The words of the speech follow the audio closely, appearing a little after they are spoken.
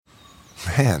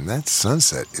Man, that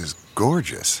sunset is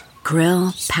gorgeous.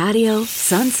 Grill, patio,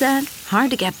 sunset.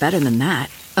 Hard to get better than that.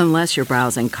 Unless you're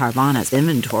browsing Carvana's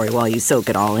inventory while you soak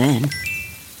it all in.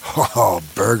 Oh,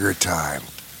 burger time.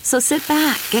 So sit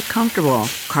back, get comfortable.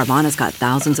 Carvana's got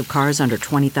thousands of cars under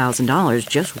 $20,000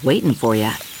 just waiting for you.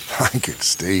 I could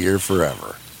stay here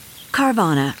forever.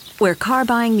 Carvana, where car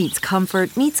buying meets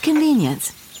comfort meets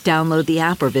convenience. Download the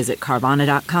app or visit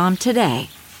Carvana.com today.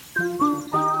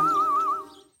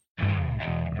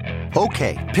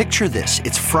 Okay, picture this.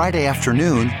 It's Friday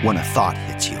afternoon when a thought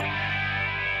hits you.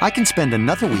 I can spend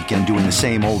another weekend doing the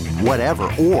same old whatever,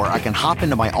 or I can hop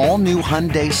into my all-new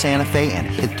Hyundai Santa Fe and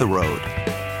hit the road.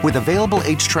 With available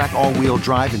H-Track all-wheel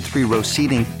drive and 3-row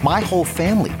seating, my whole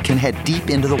family can head deep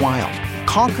into the wild.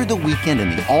 Conquer the weekend in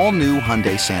the all-new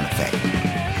Hyundai Santa Fe.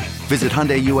 Visit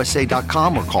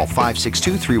HyundaiUSA.com or call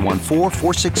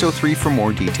 562-314-4603 for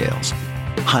more details.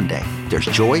 Hyundai, there's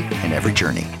joy in every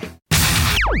journey.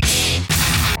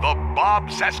 The Bob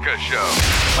Cesca Show.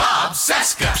 Bob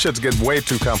Cesca. Shit's getting way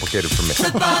too complicated for me.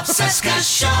 The Bob Cesca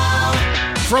Show.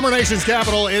 From our nation's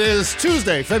capital, it is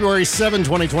Tuesday, February 7,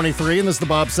 2023, and this is the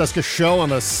Bob Cesca Show on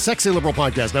the Sexy Liberal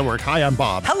Podcast Network. Hi, I'm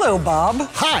Bob. Hello, Bob.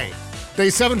 Hi. Day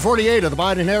 748 of the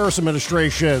Biden-Harris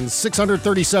administration.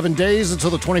 637 days until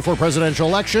the 24 presidential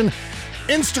election.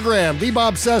 Instagram, the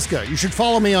Bob Cesca. You should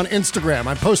follow me on Instagram.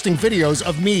 I'm posting videos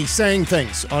of me saying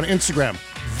things on Instagram.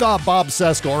 The Bob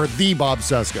Cesca or the Bob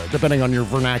Cesca, depending on your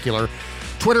vernacular.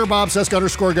 Twitter, Bob Cesca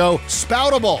 _go.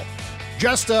 Spoutable,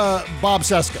 just Bob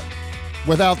Cesca,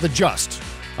 without the just.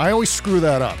 I always screw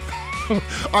that up.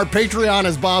 Our Patreon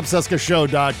is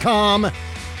bobcescashow.com.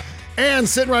 And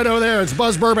sitting right over there, it's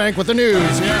Buzz Burbank with the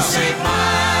news. You say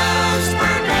Buzz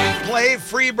Burbank. Play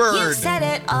Freebird. You said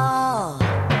it all.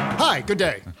 Hi, good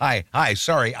day. Hi.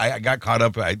 Sorry, I got caught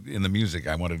up in the music.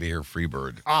 I wanted to hear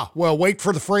Freebird. Well, wait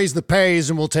for the phrase that pays,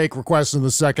 and we'll take requests in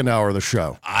the second hour of the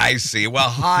show. I see. Well,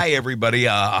 hi, everybody.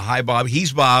 Hi, Bob.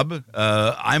 He's Bob.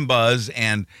 I'm Buzz,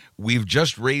 and we've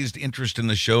just raised interest in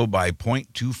the show by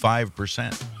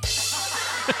 0.25%.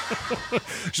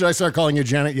 Should I start calling you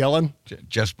Janet Yellen?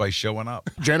 Just by showing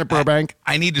up. Janet Burbank?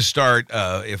 I need to start,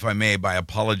 if I may, by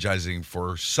apologizing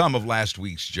for some of last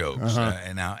week's jokes.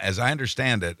 And now, as I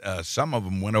understand it, some of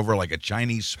them went over like a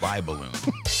Chinese spy balloon.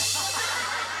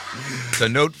 It's a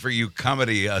note for you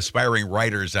comedy aspiring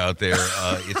writers out there.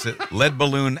 It's a lead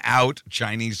balloon out,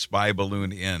 Chinese spy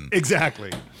balloon in.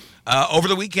 Exactly. Over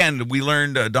the weekend, we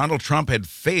learned Donald Trump had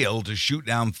failed to shoot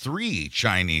down 3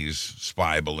 Chinese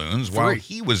spy balloons while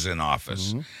he was in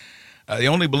office. Mm-hmm. The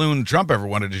only balloon Trump ever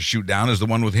wanted to shoot down is the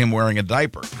one with him wearing a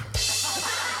diaper.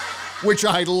 Which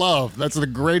I love. That's the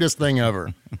greatest thing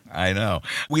ever. I know.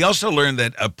 We also learned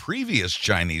that previous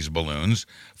Chinese balloons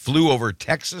flew over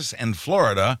Texas and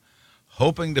Florida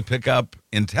hoping to pick up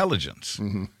intelligence.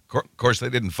 Mm-hmm. Of course, they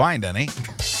didn't find any.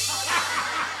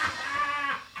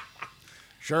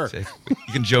 Sure. So you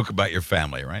can joke about your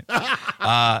family, right?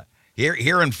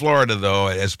 Here in Florida, though,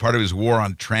 as part of his war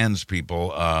on trans people,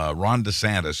 Ron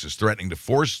DeSantis is threatening to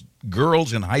force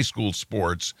girls in high school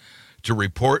sports to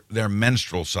report their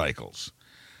menstrual cycles.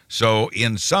 So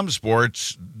in some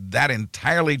sports, that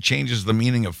entirely changes the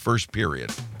meaning of first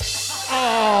period.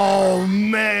 Oh,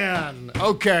 man.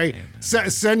 Okay.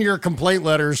 Send your complaint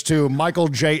letters to Michael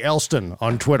J. Elston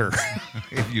on Twitter.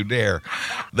 If you dare.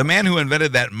 The man who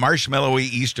invented that marshmallowy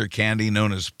Easter candy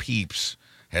known as Peeps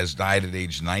has died at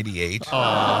age 98.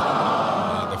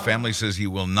 The family says he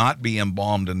will not be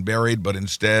embalmed and buried, but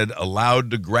instead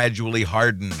allowed to gradually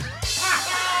harden.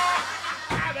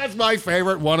 That's my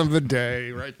favorite one of the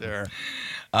day right there.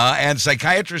 And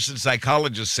psychiatrists and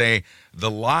psychologists say the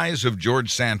lies of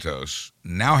George Santos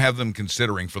now have them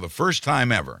considering, for the first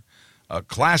time ever,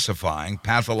 classifying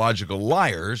pathological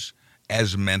liars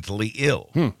as mentally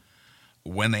ill.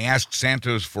 When they asked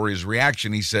Santos for his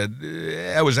reaction, he said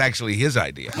that was actually his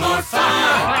idea. More fun,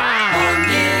 more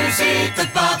music, the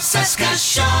Bob Cesca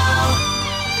Show.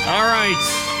 All right,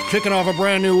 kicking off a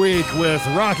brand new week with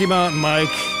Rocky Mountain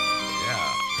Mike.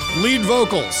 Lead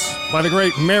vocals by the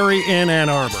great Mary in Ann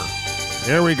Arbor.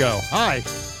 Here we go. Hi.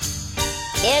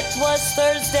 It was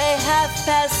Thursday,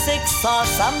 6:30, saw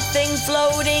something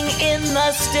floating in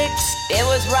the sticks. It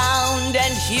was round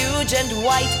and huge and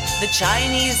white, the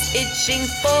Chinese itching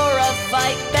for a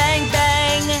fight. Bang,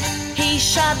 bang, he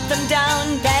shot them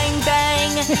down. Bang,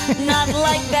 bang, not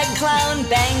like that clown.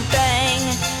 Bang, bang,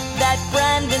 that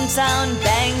Brandon sound.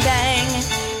 Bang, bang,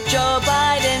 Joe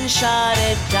Biden shot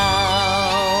it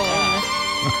down.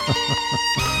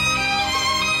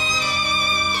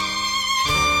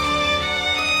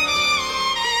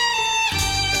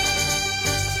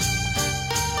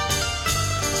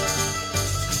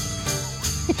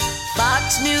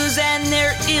 News and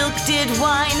their ilk did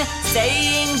whine,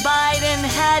 saying Biden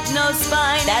had no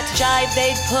spine. That jive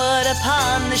they put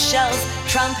upon the shelf.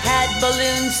 Trump had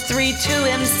balloons 3 to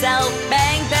himself.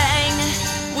 Bang, bang,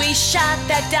 we shot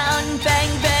that down.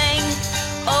 Bang, bang,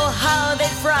 oh how they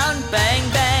frowned. Bang,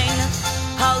 bang,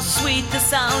 how sweet the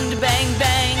sound. Bang,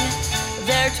 bang,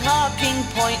 their talking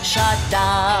point shot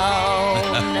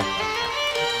down.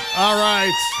 All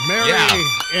right, Mary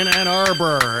in Ann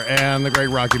Arbor and the great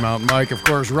Rocky Mountain Mike, of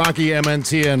course, Rocky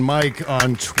MNT and Mike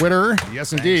on Twitter.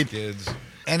 Yes, indeed. Thanks, kids.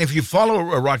 And if you follow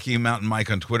Rocky Mountain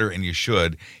Mike on Twitter, and you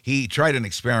should, he tried an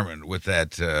experiment with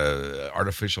that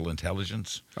artificial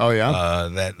intelligence. Oh yeah,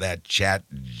 that Chat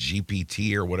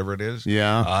GPT or whatever it is.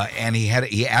 Yeah. And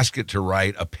he asked it to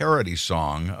write a parody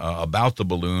song about the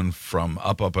balloon from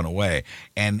Up, Up and Away,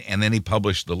 and then he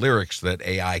published the lyrics that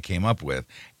AI came up with,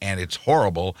 and it's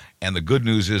horrible. And the good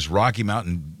news is Rocky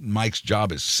Mountain Mike's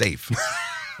job is safe.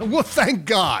 Well, thank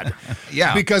God.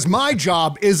 Yeah. Because my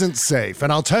job isn't safe,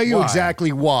 and I'll tell you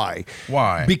exactly why.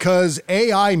 Why? Because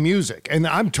AI music, and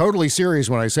I'm totally serious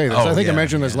when I say this. I think I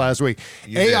mentioned this last week.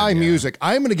 AI music,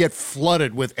 I'm going to get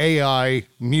flooded with AI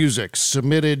music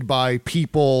submitted by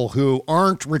people who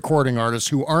aren't recording artists,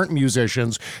 who aren't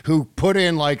musicians, who put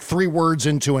in like 3 words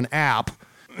into an app.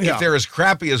 If they're as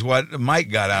crappy as what Mike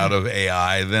got out of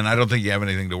AI, then I don't think you have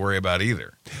anything to worry about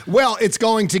either. Well, it's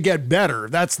going to get better.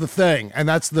 That's the thing. And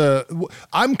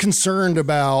I'm concerned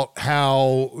about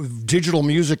how digital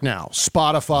music now,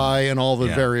 Spotify and all the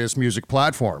various music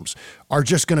platforms, are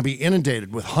just going to be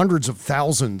inundated with hundreds of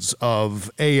thousands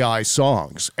of AI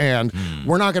songs. And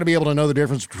we're not going to be able to know the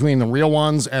difference between the real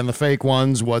ones and the fake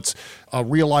ones, what's a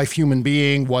real life human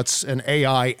being, what's an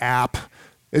AI app.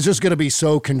 It's just going to be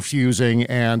so confusing,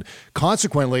 and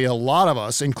consequently, a lot of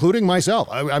us, including myself,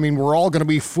 I mean, we're all going to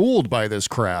be fooled by this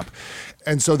crap.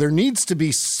 And so there needs to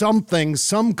be some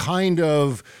kind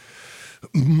of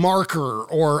marker,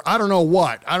 or I don't know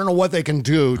what they can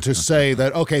do to say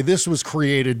that, okay, this was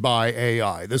created by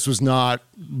AI. This was not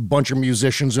a bunch of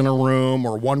musicians in a room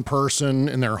or one person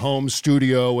in their home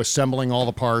studio assembling all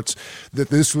the parts, that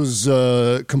this was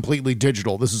completely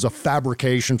digital. This is a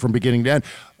fabrication from beginning to end,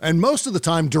 and most of the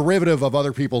time derivative of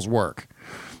other people's work.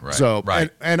 Right, so,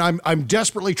 right. And I'm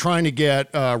desperately trying to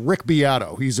get Rick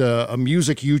Beato. He's a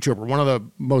music YouTuber, one of the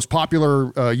most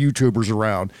popular YouTubers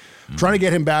around. Trying to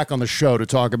get him back on the show to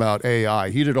talk about AI.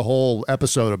 He did a whole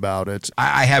episode about it.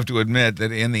 I have to admit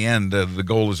that in the end, the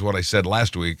goal is what I said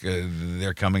last week.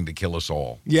 They're coming to kill us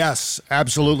all. Yes,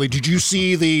 absolutely. Did you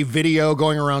see the video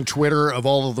going around Twitter of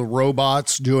all of the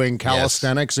robots doing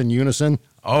calisthenics in unison?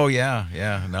 Oh,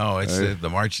 yeah. No, it's the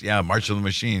March of the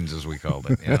Machines, as we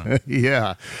called it. Yeah.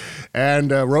 Yeah.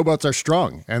 And robots are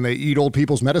strong, and they eat old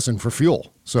people's medicine for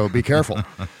fuel. So be careful.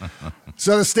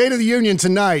 So the State of the Union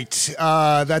tonight,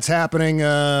 that's happening,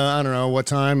 I don't know what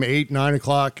time, 8, 9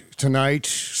 o'clock tonight.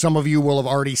 Some of you will have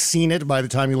already seen it by the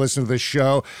time you listen to this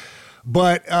show.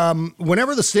 But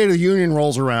whenever the State of the Union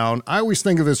rolls around, I always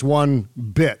think of this one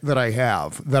bit that I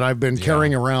have that I've been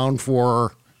carrying around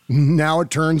for, now it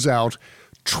turns out,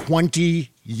 20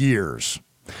 years.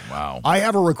 Wow. I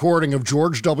have a recording of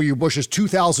George W. Bush's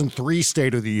 2003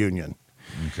 State of the Union.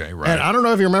 Okay, right. And I don't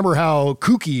know if you remember how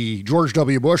kooky George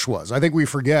W. Bush was. I think we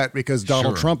forget because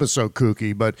Donald Trump is so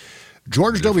kooky, but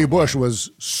George W. Bush was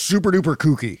super duper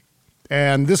kooky.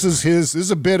 And this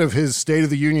is a bit of his State of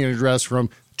the Union address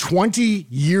from 20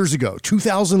 years ago,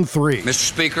 2003. Mr.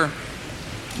 Speaker,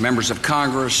 members of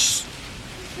Congress,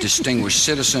 distinguished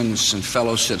citizens and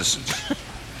fellow citizens.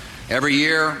 Every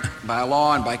year, by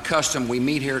law and by custom, we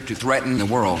meet here to threaten the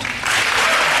world.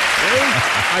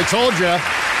 I told you.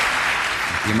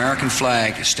 The American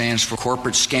flag stands for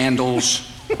corporate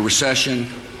scandals, recession,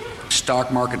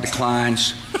 stock market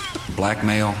declines,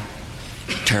 blackmail,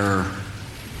 terror,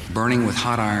 burning with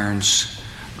hot irons,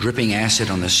 dripping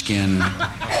acid on the skin,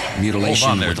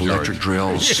 mutilation with electric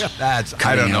drills, I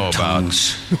don't know about.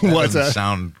 What's that? Doesn't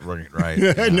sound right.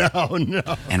 No.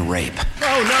 And rape.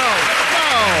 Oh, no,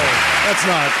 that's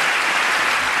not.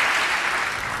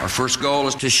 Our first goal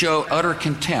is to show utter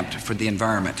contempt for the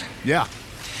environment. Yeah.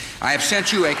 I have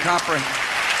sent you a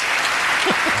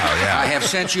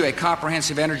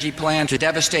comprehensive energy plan to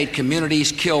devastate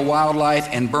communities, kill wildlife,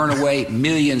 and burn away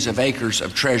millions of acres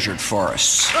of treasured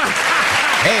forests.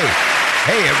 Hey,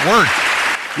 it worked.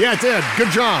 Yeah, it did. Good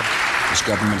job. This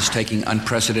government is taking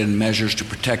unprecedented measures to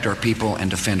protect our people and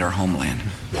defend our homeland.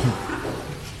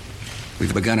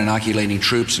 We've begun inoculating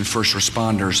troops and first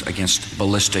responders against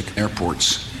ballistic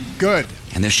airports. Good.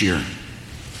 And this year,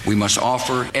 we must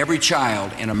offer every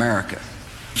child in America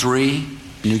 3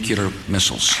 nuclear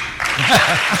missiles.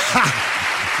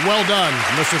 Well done,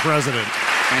 Mr. President.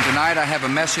 And tonight I have a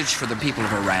message for the people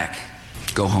of Iraq.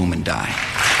 Go home and die.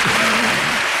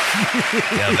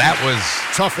 Yeah, that was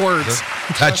tough words.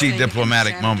 Touchy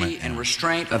diplomatic moment. And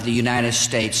restraint of the United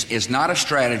States is not a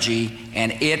strategy,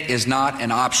 and it is not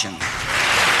an option.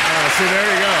 See,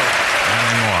 there you go.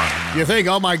 You think,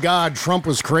 oh my God, Trump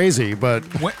was crazy, but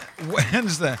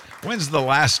when's the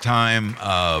last time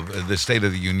the State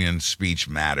of the Union speech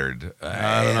mattered?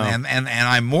 I don't know. And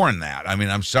I mourn that. I mean,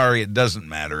 I'm sorry it doesn't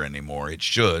matter anymore. It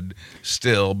should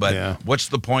still, but what's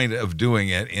the point of doing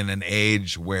it in an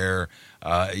age where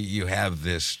you have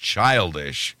this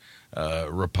childish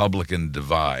Republican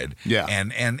divide? Yeah.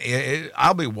 And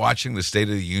I'll be watching the State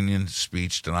of the Union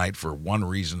speech tonight for one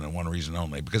reason and one reason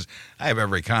only, because I have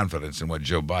every confidence in what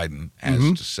Joe Biden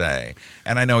has to say.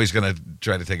 And I know he's going to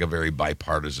try to take a very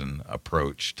bipartisan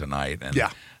approach tonight.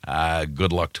 And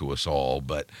good luck to us all.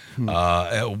 But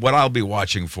what I'll be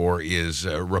watching for is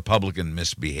Republican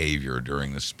misbehavior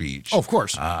during the speech. Oh, of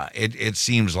course. It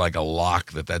seems like a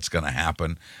lock that's going to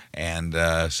happen. And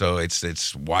so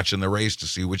it's watching the race to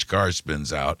see which car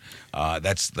spins out.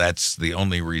 That's the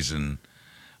only reason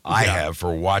I have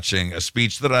for watching a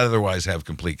speech that I otherwise have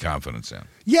complete confidence in.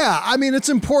 Yeah, I mean, it's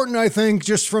important, I think,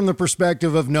 just from the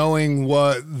perspective of knowing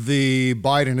what the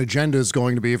Biden agenda is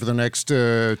going to be for the next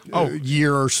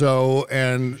year or so,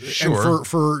 and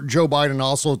for Joe Biden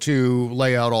also to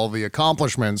lay out all the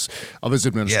accomplishments of his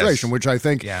administration, which I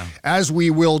think, as we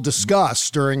will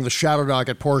discuss during the Shadow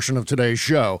Docket portion of today's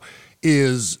show,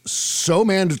 is so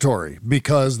mandatory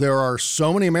because there are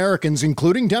so many Americans,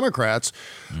 including Democrats,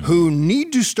 who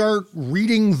need to start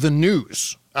reading the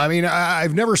news. I mean,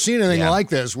 I've never seen anything like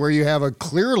this, where you have a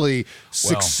clearly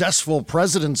successful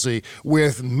presidency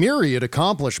with myriad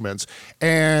accomplishments,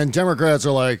 and Democrats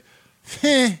are like,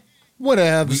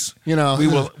 whatevs, you know.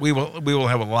 We will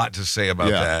have a lot to say about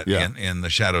that in the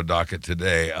Shadow Docket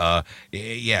today.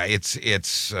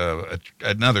 It's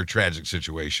another tragic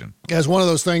situation. As one of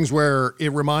those things where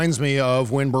it reminds me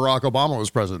of when Barack Obama was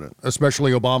president,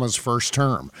 especially Obama's first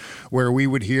term, where we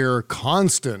would hear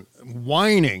constant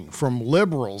whining from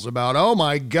liberals about, oh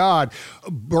my God,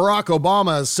 Barack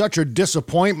Obama is such a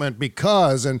disappointment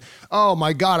because, and oh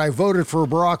my God, I voted for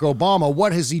Barack Obama.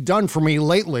 What has he done for me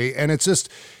lately? And it's just,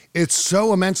 it's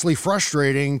so immensely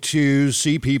frustrating to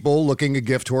see people looking a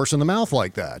gift horse in the mouth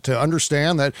like that, to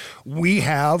understand that we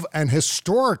have an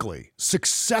historically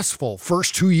successful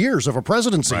first 2 years of a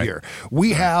presidency here.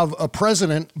 We have a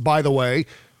president, by the way,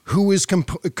 who is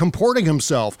comporting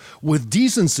himself with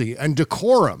decency and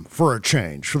decorum for a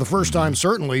change, for the first time,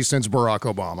 certainly, since Barack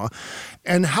Obama,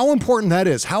 and how important that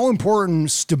is, how important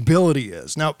stability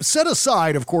is. Now, set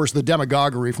aside, of course, the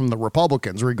demagoguery from the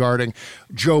Republicans regarding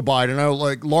Joe Biden. I know,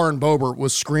 like, Lauren Boebert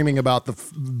was screaming about the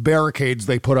barricades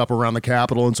they put up around the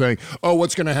Capitol and saying, oh,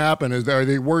 what's going to happen? Are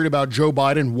they worried about Joe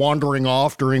Biden wandering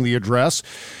off during the address?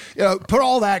 You know, put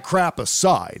all that crap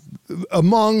aside.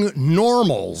 Among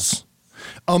normals,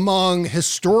 among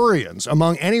historians,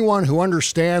 among anyone who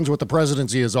understands what the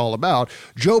presidency is all about,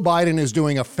 Joe Biden is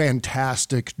doing a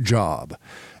fantastic job.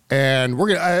 And we're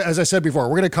going to, as I said before,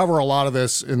 we're going to cover a lot of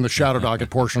this in the Shadow Docket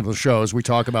portion of the show as we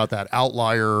talk about that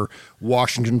outlier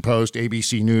Washington Post,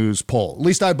 ABC News poll. At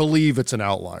least I believe it's an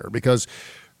outlier, because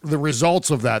the results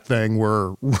of that thing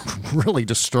were really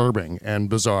disturbing and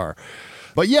bizarre.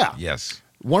 But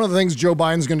one of the things Joe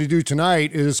Biden's going to do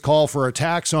tonight is call for a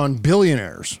tax on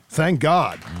billionaires. Thank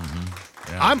God.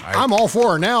 I'm all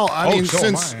for it now. I mean,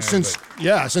 since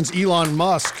Elon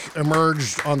Musk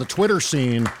emerged on the Twitter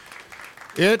scene,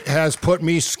 it has put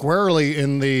me squarely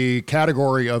in the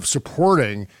category of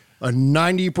supporting a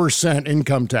 90%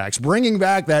 income tax, bringing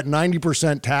back that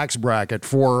 90% tax bracket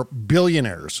for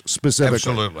billionaires specifically.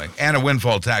 Absolutely. And a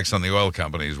windfall tax on the oil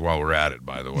companies while we're at it,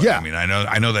 by the way. Yeah. I mean,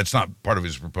 I know that's not part of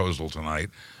his proposal tonight,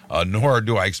 nor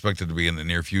do I expect it to be in the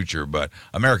near future, but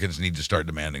Americans need to start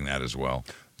demanding that as well.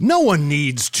 No one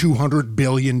needs $200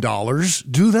 billion,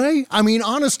 do they? I mean,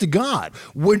 honest to God,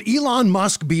 would Elon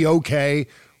Musk be okay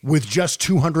with just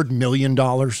 $200 million?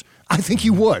 I think he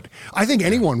would. I think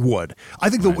anyone would. I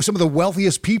think some of the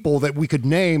wealthiest people that we could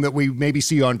name that we maybe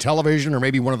see on television or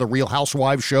maybe one of the Real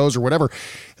Housewives shows or whatever,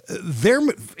 they're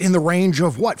in the range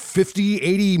of, 50,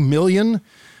 80 million?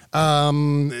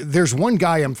 There's one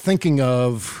guy I'm thinking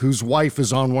of whose wife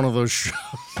is on one of those shows.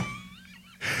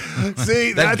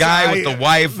 See, that guy with the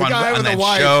wife on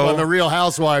that show. On the Real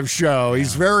Housewives show.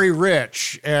 He's very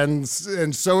rich, and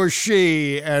so is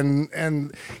she,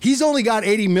 and he's only got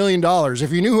 $80 million.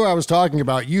 If you knew who I was talking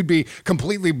about, you'd be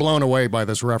completely blown away by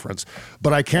this reference.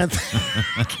 But I can't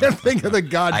think of the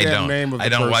goddamn name of the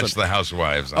person. I don't watch The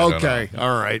Housewives. Okay,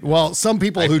 all right. Well, some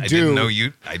people who do.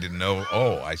 I didn't know.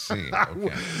 Oh, I see.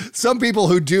 Okay. Some people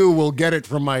who do will get it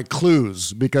from my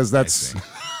clues because that's.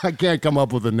 I can't come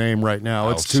up with a name right now.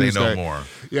 It's Tuesday. Say no more.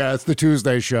 Yeah, it's the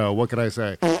Tuesday show. What can I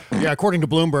say? Yeah, according to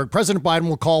Bloomberg, President Biden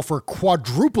will call for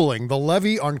quadrupling the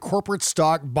levy on corporate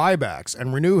stock buybacks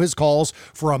and renew his calls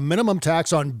for a minimum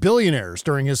tax on billionaires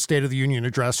during his State of the Union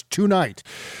address tonight.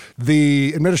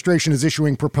 The administration is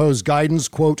issuing proposed guidance,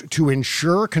 quote, to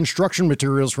ensure construction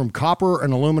materials from copper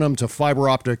and aluminum to fiber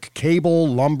optic cable,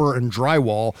 lumber, and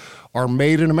drywall are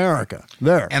made in America.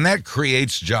 There. And that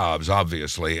creates jobs,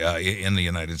 obviously, in the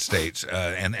United States.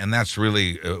 And that's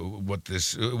really what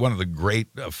one of the great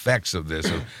effects of this,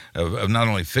 of not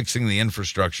only fixing the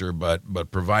infrastructure,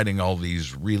 but providing all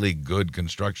these really good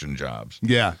construction jobs.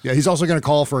 Yeah. He's also going to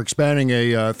call for expanding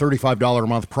a $35 a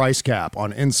month price cap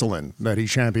on insulin that he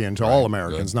championed to all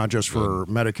Americans, not just for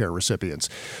Medicare recipients.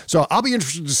 So I'll be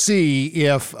interested to see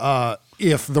if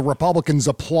the Republicans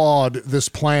applaud this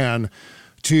plan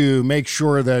to make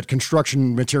sure that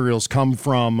construction materials come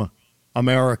from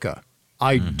America.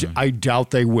 I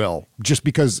doubt they will, just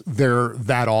because they're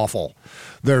that awful.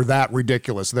 They're that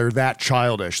ridiculous. They're that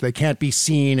childish. They can't be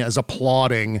seen as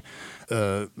applauding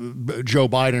Joe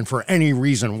Biden for any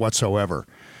reason whatsoever.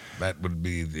 That would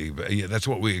be that's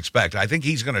what we expect. I think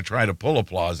he's going to try to pull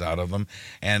applause out of them.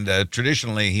 And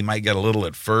traditionally, he might get a little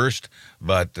at first,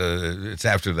 but it's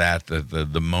after that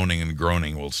the moaning and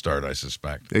groaning will start, I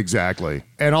suspect. Exactly.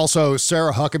 And also,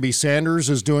 Sarah Huckabee Sanders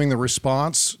is doing the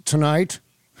response tonight.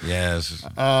 Yes.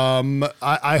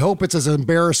 I hope it's as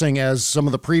embarrassing as some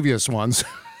of the previous ones.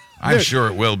 I'm sure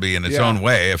it will be in its own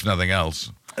way, if nothing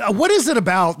else. What is it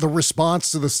about the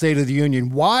response to the State of the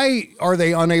Union? Why are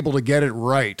they unable to get it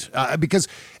right? Because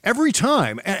every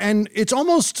time, and it's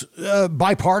almost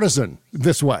bipartisan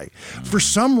this way. For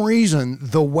some reason,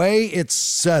 the way it's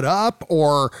set up,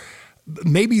 or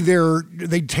maybe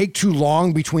they take too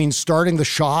long between starting the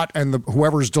shot and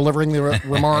whoever's delivering the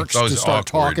remarks to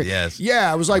start awkward, talking. Yes.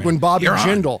 Yeah, it was like when Bobby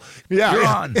Jindal. Yeah, you're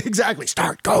on. Exactly.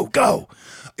 Start. Go.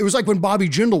 It was like when Bobby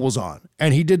Jindal was on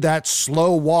and he did that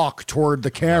slow walk toward the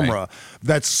camera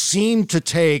that seemed to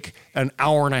take an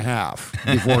hour and a half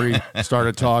before he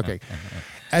started talking.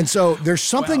 And so there's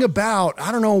something about,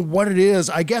 I don't know what it is.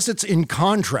 I guess it's in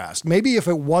contrast. Maybe if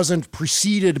it wasn't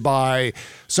preceded by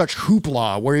such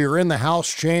hoopla where you're in the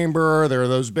House chamber, there are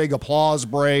those big applause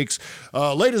breaks.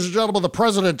 Ladies and gentlemen, the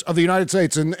President of the United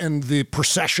States and the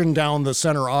procession down the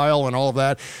center aisle and all of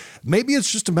that. Maybe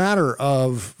it's just a matter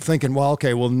of thinking,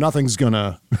 nothing's going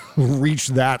to reach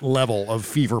that level of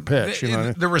fever pitch.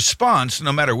 The response,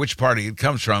 no matter which party it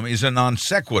comes from, is a non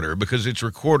sequitur because it's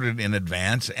recorded in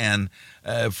advance and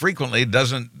frequently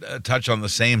doesn't touch on the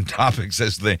same topics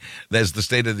as the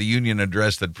State of the Union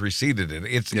address that preceded it.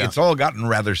 It's all gotten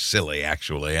rather silly,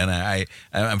 actually, and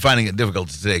I'm finding it difficult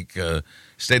to take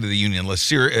State of the Union less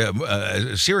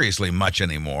seriously much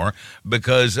anymore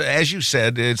because, as you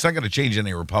said, it's not going to change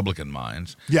any Republican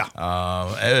minds. Yeah.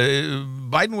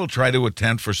 Biden will try to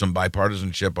attempt for some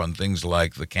bipartisanship on things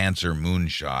like the cancer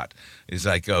moonshot. It's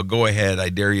like, go ahead, I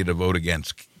dare you to vote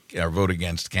against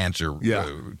cancer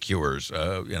cures.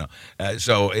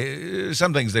 So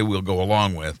some things they will go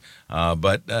along with,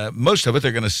 but most of it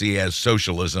they're going to see as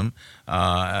socialism.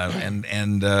 And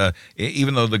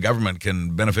even though the government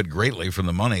can benefit greatly from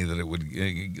the money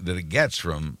that it gets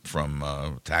from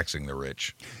taxing the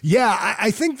rich. Yeah, I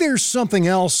think there's something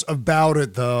else about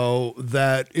it though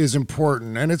that is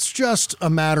important, and it's just a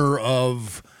matter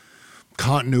of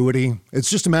continuity.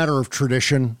 It's just a matter of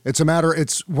tradition.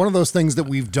 It's one of those things that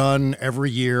we've done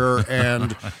every year,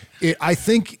 and I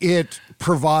think it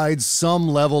provides some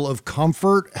level of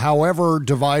comfort, however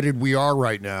divided we are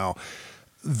right now.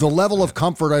 The level of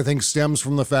comfort, I think, stems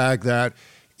from the fact that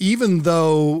even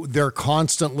though they're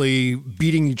constantly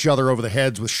beating each other over the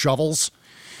heads with shovels,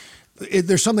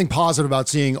 there's something positive about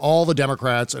seeing all the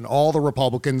Democrats and all the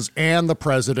Republicans and the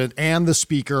president and the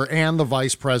speaker and the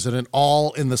vice president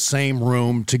all in the same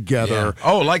room together. Yeah.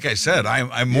 Oh, like I said,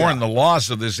 I'm more in the loss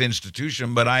of this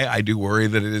institution, but I do worry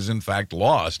that it is in fact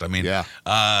lost. I mean,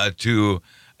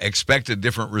 expect a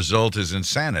different result is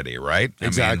insanity, right?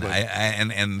 Exactly. I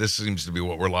mean, and this seems to be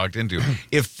what we're locked into.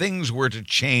 If things were to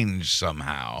change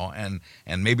somehow, and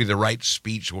maybe the right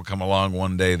speech will come along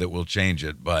one day that will change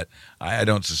it, but I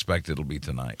don't suspect it'll be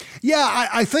tonight. Yeah,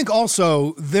 I think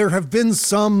also there have been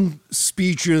some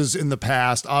speeches in the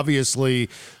past. Obviously,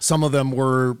 some of them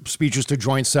were speeches to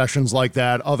joint sessions like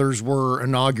that. Others were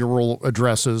inaugural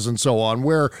addresses and so on,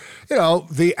 where,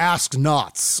 the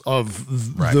ask-nots of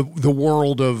the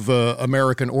world of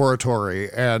American oratory.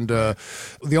 And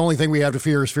the only thing we have to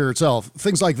fear is fear itself.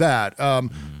 Things like that.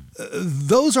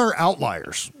 Those are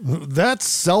outliers. That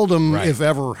seldom, if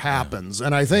ever, happens.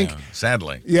 And I think...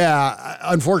 sadly. Yeah,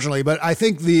 unfortunately. But I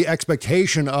think the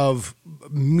expectation of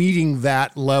meeting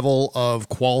that level of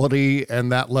quality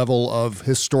and that level of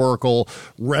historical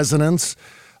resonance,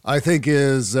 I think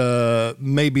is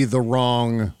maybe the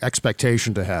wrong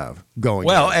expectation to have going.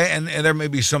 Well, and there may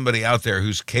be somebody out there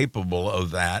who's capable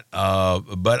of that,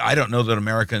 but I don't know that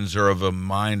Americans are of a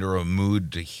mind or a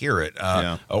mood to hear it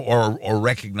or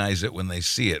recognize it when they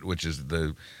see it, which is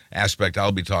the aspect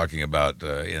I'll be talking about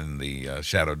in the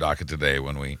Shadow Docket today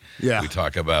when we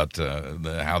talk about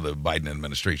how the Biden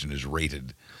administration is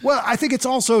rated. Well, I think it's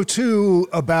also, too,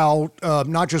 about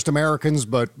not just Americans,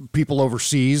 but people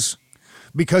overseas.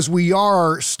 Because we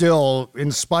are still,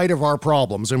 in spite of our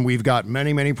problems, and we've got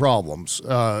many, many problems,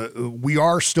 we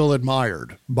are still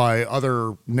admired by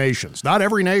other nations. Not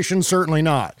every nation, certainly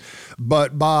not,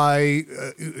 but by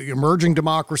emerging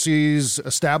democracies,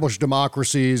 established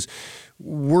democracies.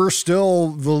 We're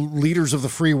still the leaders of the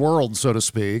free world, so to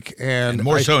speak. And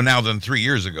more so now than 3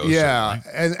 years ago. Yeah.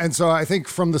 And so I think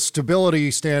from the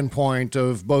stability standpoint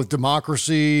of both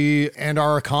democracy and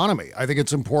our economy, I think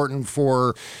it's important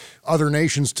for other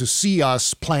nations to see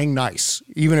us playing nice,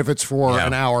 even if it's for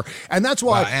an hour. And that's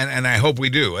why... and I hope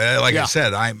we do. I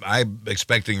said, I'm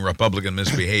expecting Republican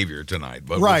misbehavior tonight.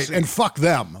 But right, and fuck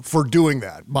them for doing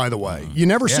that, by the way. You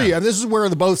never see... And this is where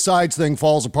the both sides thing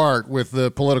falls apart with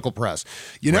the political press.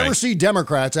 You never see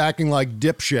Democrats acting like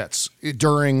dipshits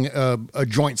during a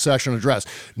joint session address.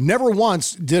 Never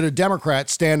once did a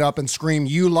Democrat stand up and scream,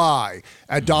 "You lie,"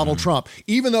 at Donald Trump,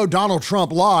 even though Donald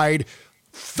Trump lied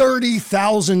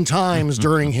 30,000 times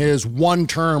during his one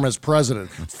term as president.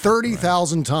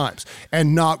 30,000 times.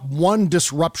 And not one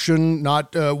disruption,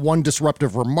 not one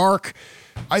disruptive remark.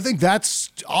 I think that's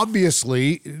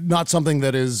obviously not something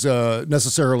that is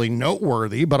necessarily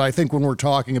noteworthy, but I think when we're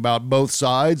talking about both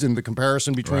sides and the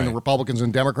comparison between the Republicans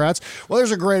and Democrats, well,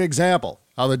 there's a great example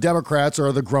how the Democrats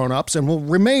are the grown-ups and will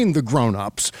remain the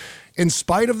grown-ups in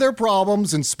spite of their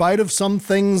problems, in spite of some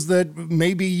things that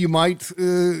maybe you might,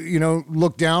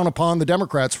 look down upon the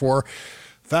Democrats for.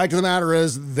 Fact of the matter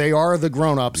is, they are the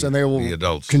grown-ups, and they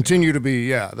will continue to be.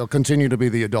 Yeah, they'll continue to be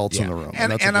the adults in the room.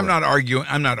 And I'm not arguing.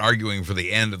 I'm not arguing for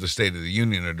the end of the State of the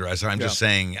Union address. I'm just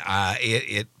saying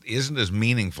it isn't as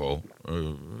meaningful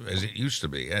as it used to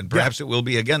be, and perhaps it will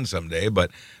be again someday.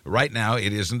 But right now,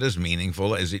 it isn't as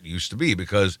meaningful as it used to be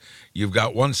because you've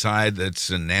got one side that's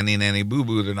a nanny boo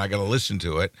boo. They're not going to listen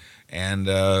to it. And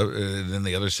then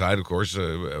the other side, of course,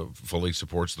 fully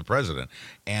supports the president.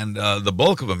 And the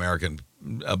bulk of Americans,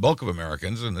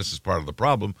 and this is part of the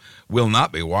problem, will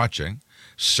not be watching.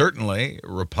 Certainly,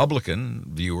 Republican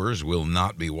viewers will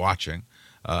not be watching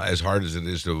as hard as it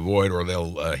is to avoid, or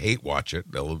they'll hate watch it.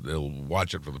 They'll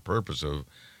watch it for the purpose of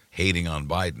hating on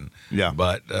Biden. Yeah.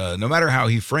 But no matter how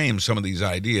he frames some of these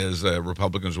ideas,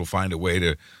 Republicans will find a way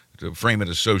to frame it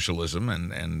as socialism,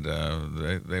 and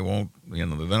they won't, they're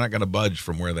not going to budge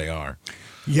from where they are.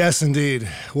 Yes, indeed.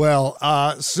 Well,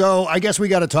 so I guess we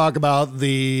got to talk about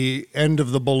the end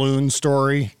of the balloon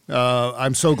story.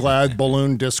 I'm so glad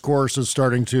balloon discourse is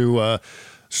starting to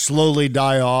slowly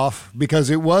die off, because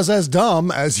it was as dumb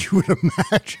as you would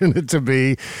imagine it to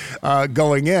be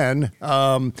going in.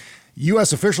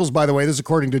 U.S. officials, by the way, this is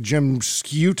according to Jim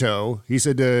Sciutto. He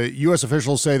said U.S.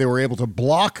 officials say they were able to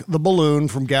block the balloon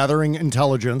from gathering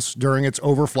intelligence during its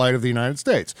overflight of the United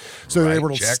States. So they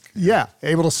were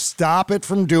able to stop it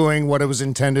from doing what it was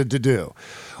intended to do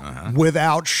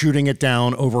without shooting it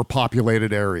down over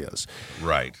populated areas.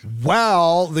 Right.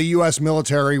 While the U.S.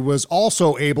 military was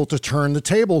also able to turn the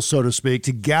table, so to speak,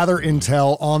 to gather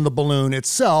intel on the balloon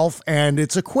itself and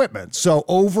its equipment. So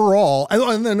overall,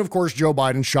 and then, of course, Joe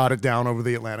Biden shot it down over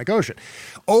the Atlantic Ocean.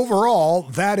 Overall,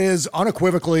 that is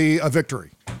unequivocally a victory.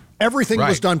 Everything was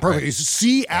Right, done perfectly. right.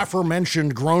 See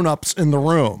aforementioned Grownups in the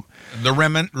Room. The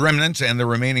remnants and the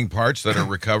remaining parts that are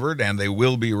recovered, and they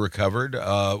will be recovered,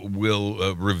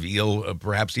 will reveal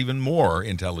perhaps even more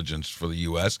intelligence for the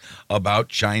U.S. about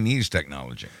Chinese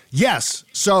technology. Yes.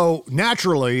 So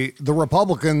naturally, the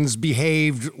Republicans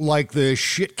behaved like the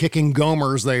shit-kicking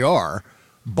Gomers they are.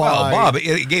 Well, Bob,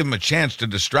 it gave them a chance to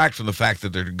distract from the fact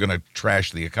that they're going to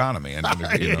trash the economy and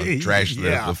trash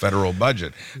the federal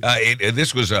budget.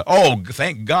 This was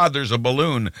thank God there's a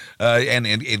balloon, and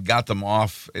it got them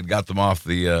off. It got them off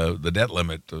the debt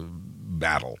limit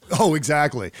battle. Oh,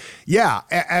 exactly. Yeah,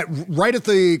 right at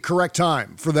the correct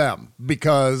time for them,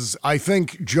 because I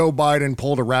think Joe Biden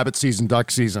pulled a rabbit season, duck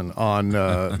season on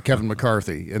Kevin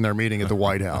McCarthy in their meeting at the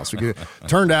White House. He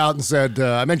turned out and said,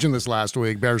 I mentioned this last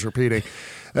week, bears repeating,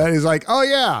 and he's like, oh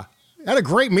yeah, had a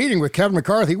great meeting with Kevin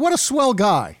McCarthy. What a swell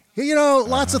guy. You know,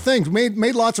 lots of things,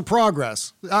 made lots of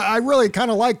progress. I really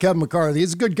kind of like Kevin McCarthy.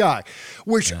 He's a good guy,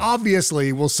 which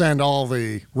obviously will send all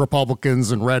the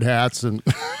Republicans and red hats and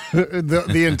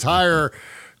the entire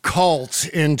cult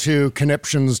into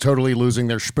conniptions, totally losing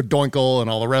their spadoinkle and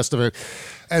all the rest of it.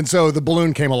 And so the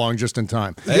balloon came along just in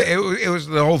time. It was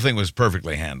the whole thing was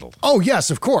perfectly handled. Oh,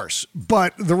 yes, of course.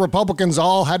 But the Republicans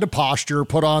all had to posture,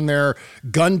 put on their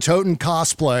gun-toting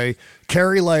cosplay,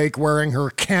 Carrie Lake wearing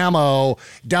her camo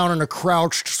down in a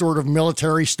crouched sort of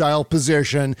military-style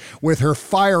position with her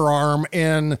firearm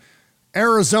in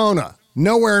Arizona,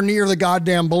 nowhere near the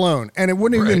goddamn balloon. And it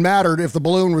wouldn't even mattered if the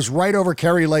balloon was right over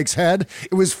Carrie Lake's head.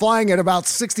 It was flying at about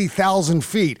 60,000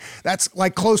 feet. That's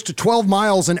like close to 12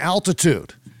 miles in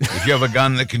altitude. If you have a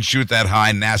gun that can shoot that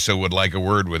high, NASA would like a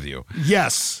word with you.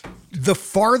 Yes. The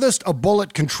farthest a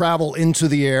bullet can travel into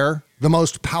the air, the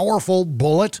most powerful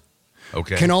bullet,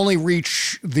 can only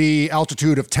reach the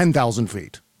altitude of 10,000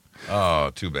 feet. Oh,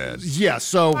 too bad. Yeah,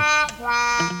 so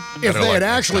if they had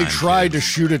actually tried to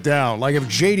shoot it down, like if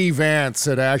J.D. Vance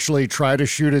had actually tried to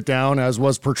shoot it down as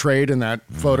was portrayed in that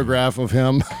photograph of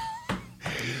him,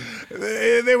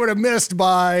 they would have missed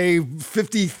by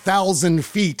 50,000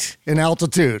 feet in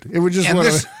altitude. It would just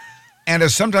And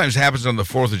as sometimes happens on the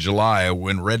 4th of July,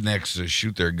 when rednecks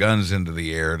shoot their guns into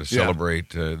the air to celebrate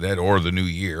that or the new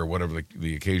year, whatever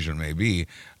the occasion may be,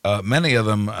 many of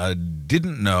them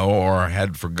didn't know or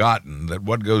had forgotten that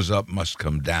what goes up must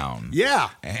come down. Yeah.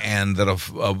 And that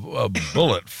a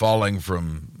bullet falling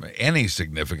from any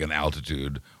significant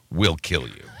altitude will kill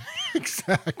you.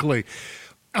 Exactly.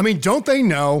 I mean, don't they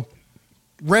know,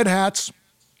 Red Hats,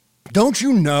 don't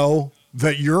you know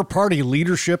that your party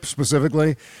leadership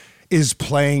specifically is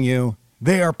playing you?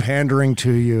 They are pandering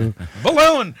to you.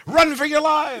 Balloon, run for your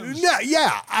lives.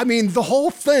 Yeah. I mean, the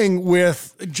whole thing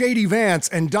with J.D. Vance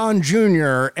and Don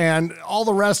Jr. and all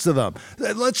the rest of them.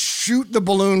 Let's shoot the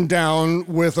balloon down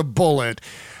with a bullet.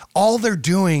 All they're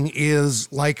doing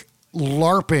is like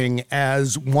LARPing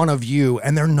as one of you,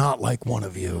 and they're not like one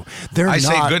of you. I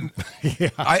say good. Yeah.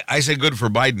 I say good for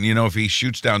Biden. You know, if he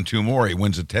shoots down 2 more, he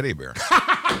wins a teddy bear.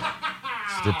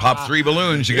 To pop 3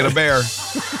 balloons, you get a bear.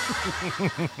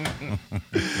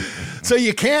 So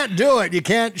you can't do it. You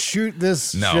can't shoot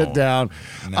this shit down.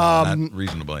 No, not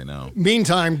reasonably, no.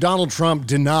 Meantime, Donald Trump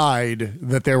denied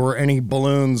that there were any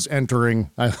balloons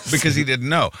entering. Because he didn't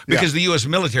know. Because the U.S.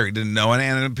 military didn't know.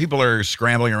 And people are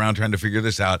scrambling around trying to figure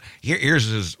this out.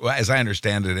 Here's as I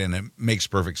understand it, and it makes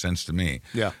perfect sense to me.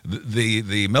 Yeah.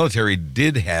 The military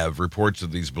did have reports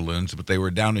of these balloons, but they were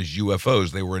down as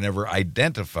UFOs. They were never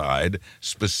identified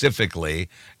specifically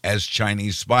as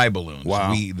Chinese spy balloons.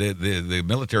 Wow. The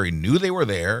military knew they were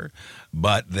there,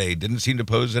 but they didn't seem to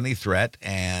pose any threat,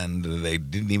 and they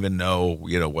didn't even know,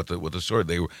 what the sort.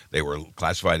 They were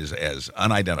classified as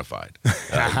unidentified.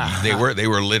 They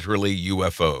were literally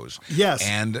UFOs. Yes,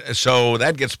 and so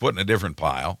that gets put in a different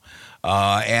pile.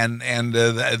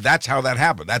 That's how that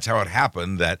happened. That's how it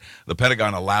happened that the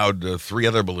Pentagon allowed 3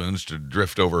 other balloons to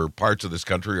drift over parts of this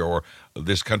country or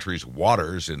this country's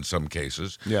waters in some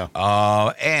cases. Yeah.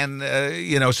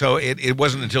 So it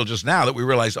wasn't until just now that we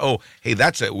realized, hey,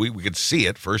 that's it. We could see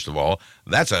it, first of all.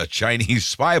 That's a Chinese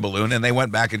spy balloon. And they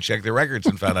went back and checked their records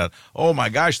and found out, oh, my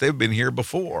gosh, they've been here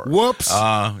before. Whoops.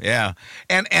 Yeah.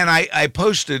 And I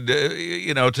posted,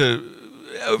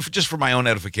 just for my own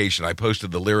edification, I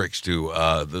posted the lyrics to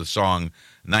the song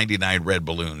 99 Red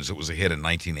Balloons. It was a hit in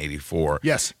 1984.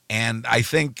 Yes. And I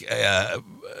think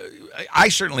I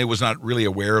certainly was not really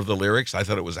aware of the lyrics. I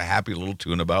thought it was a happy little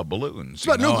tune about balloons. It's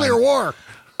about nuclear war.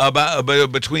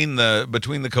 between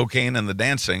the cocaine and the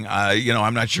dancing,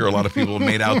 I'm not sure a lot of people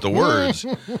made out the words.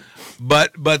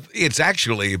 But it's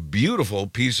actually a beautiful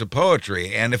piece of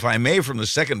poetry. And if I may, from the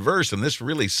second verse, and this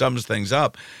really sums things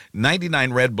up,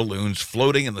 99 red balloons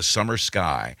floating in the summer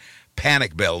sky.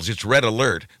 Panic bells, it's red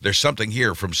alert. There's something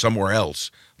here from somewhere else.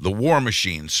 The war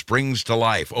machine springs to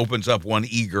life, opens up one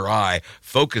eager eye,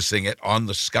 focusing it on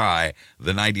the sky.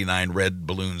 The 99 red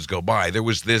balloons go by. There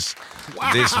was this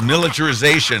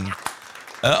militarization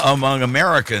among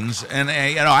Americans, and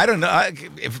I don't know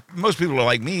if most people are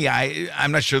like me.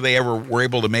 I'm not sure they ever were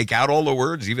able to make out all the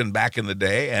words, even back in the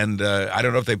day. And I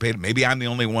don't know if they paid. Maybe I'm the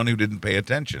only one who didn't pay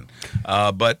attention.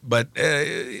 But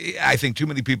I think too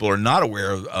many people are not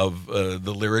aware of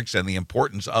the lyrics and the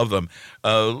importance of them.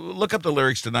 Look up the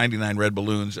lyrics to 99 Red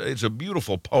Balloons. It's a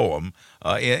beautiful poem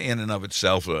in and of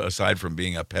itself, aside from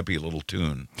being a peppy little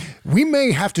tune. We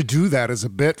may have to do that as a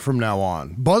bit from now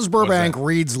on. Buzz Burbank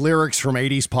reads lyrics from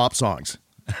 80s pop songs.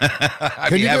 I'd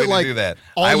be happy to do that.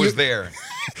 I was there.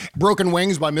 Broken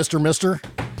Wings by Mr. Mister,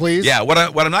 please. Yeah, what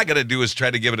I'm not going to do is try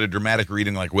to give it a dramatic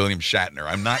reading like William Shatner.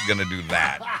 I'm not going to do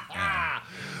that. Yeah.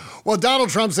 Well, Donald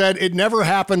Trump said it never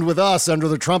happened with us under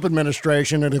the Trump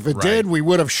administration, and if it did, we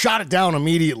would have shot it down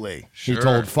immediately, he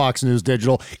told Fox News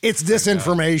Digital. It's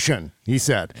disinformation, he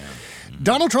said. Yeah. Mm-hmm.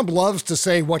 Donald Trump loves to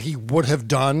say what he would have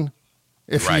done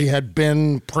if he had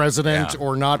been president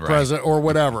or not president or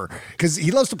whatever, because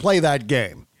he loves to play that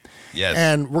game. Yes.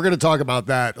 And we're going to talk about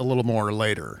that a little more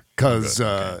later because,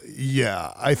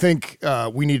 I think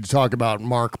we need to talk about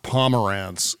Mark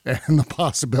Pomerantz and the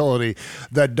possibility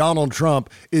that Donald Trump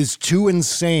is too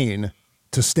insane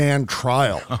to stand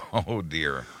trial. Oh,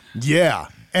 dear. Yeah.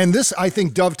 And this, I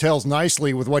think, dovetails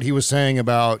nicely with what he was saying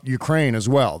about Ukraine as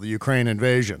well, the Ukraine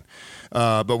invasion.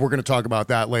 But we're going to talk about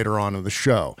that later on in the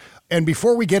show. And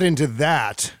before we get into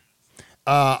that,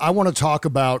 I want to talk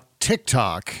about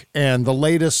TikTok and the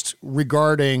latest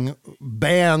regarding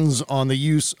bans on the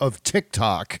use of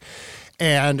TikTok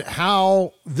and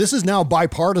how this is now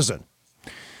bipartisan.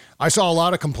 I saw a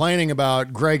lot of complaining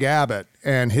about Greg Abbott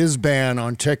and his ban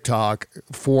on TikTok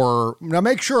now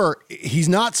make sure he's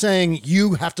not saying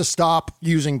you have to stop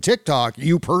using TikTok,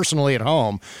 you personally at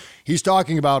home. He's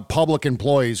talking about public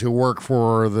employees who work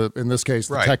for in this case,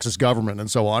 the Texas government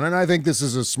and so on. And I think this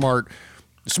is a smart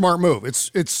move.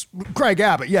 It's Greg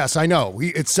Abbott. Yes, I know.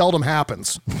 It seldom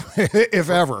happens,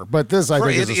 if ever. But this, I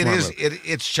think, is a smart move.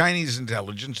 It's Chinese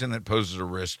intelligence, and it poses a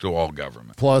risk to all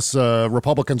government. Plus,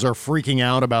 Republicans are freaking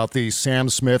out about the Sam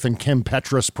Smith and Kim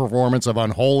Petras performance of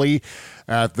Unholy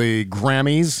at the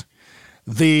Grammys.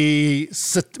 The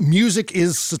music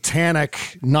is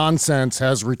satanic nonsense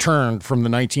has returned from the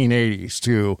 1980s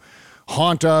to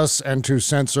haunt us and to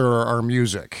censor our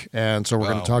music. And so we're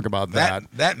going to talk about that.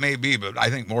 That may be, but I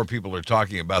think more people are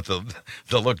talking about the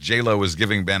look J-Lo was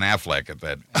giving Ben Affleck at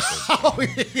that.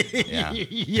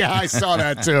 Yeah, I saw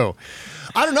that too.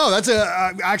 I don't know. That's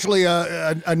actually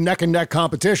a neck and neck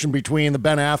competition between the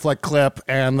Ben Affleck clip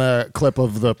and the clip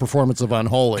of the performance of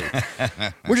Unholy,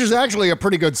 which is actually a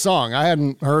pretty good song. I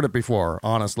hadn't heard it before,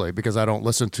 honestly, because I don't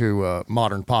listen to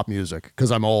modern pop music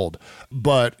because I'm old.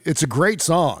 But it's a great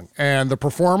song. And the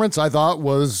performance, I thought,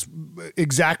 was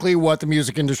exactly what the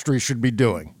music industry should be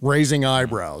doing. Raising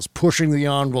eyebrows, pushing the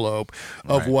envelope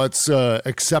of what's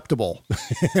acceptable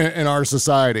in our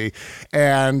society.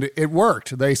 And it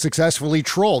worked. They successfully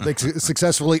trolled. They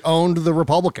successfully owned the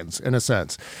Republicans, in a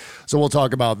sense. So we'll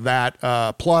talk about that.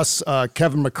 Plus,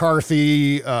 Kevin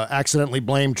McCarthy accidentally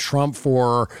blamed Trump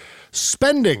for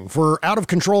spending, for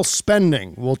out-of-control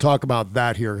spending. We'll talk about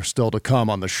that here still to come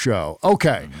on the show.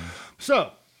 Okay,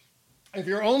 so if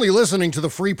you're only listening to the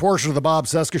free portion of the Bob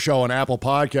Cesca Show on Apple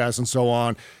Podcasts and so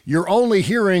on, you're only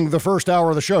hearing the first hour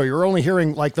of the show. You're only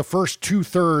hearing like the first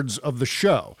 2/3 of the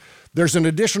show. There's an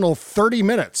additional 30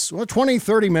 minutes,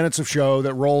 30 minutes of show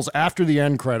that rolls after the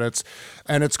end credits,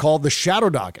 and it's called The Shadow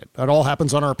Docket. That all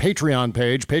happens on our Patreon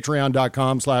page,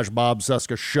 patreon.com/Bob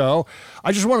Cesca Show.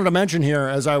 I just wanted to mention here,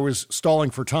 as I was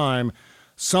stalling for time,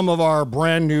 some of our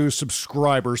brand new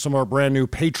subscribers, some of our brand new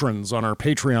patrons on our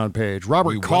Patreon page.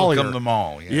 Robert Collier. Welcome them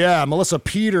all. Yes. Yeah, Melissa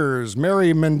Peters,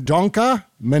 Mary Mendonca.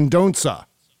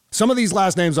 Some of these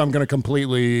last names I'm going to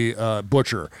completely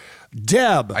butcher.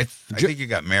 Deb. I think you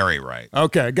got Mary right.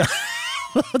 Okay.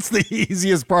 That's the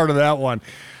easiest part of that one.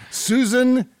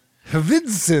 Susan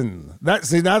Hvidson.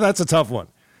 That's a tough one.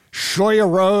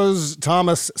 Shoya Rose,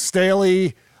 Thomas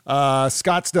Staley,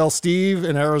 Scottsdale Steve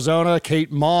in Arizona, Kate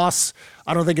Moss.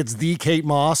 I don't think it's the Kate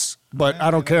Moss, but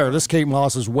I don't care. This Kate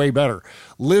Moss is way better.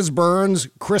 Liz Burns,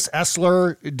 Chris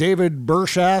Essler, David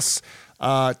Burshas,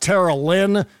 Tara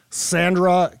Lynn,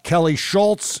 Sandra, Kelly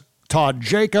Schultz, Todd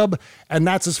Jacob, and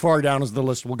that's as far down as the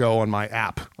list will go on my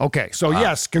app. Okay, so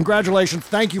yes, congratulations.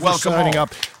 Thank you for signing up.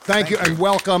 Thank you and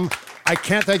welcome. I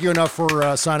can't thank you enough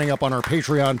for signing up on our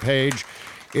Patreon page.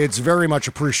 It's very much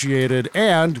appreciated.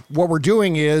 And what we're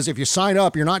doing is, if you sign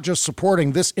up, you're not just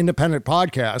supporting this independent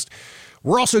podcast.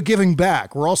 We're also giving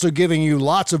back. We're also giving you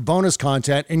lots of bonus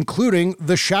content, including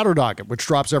the Shadow Docket, which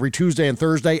drops every Tuesday and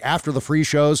Thursday after the free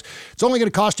shows. It's only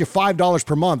going to cost you $5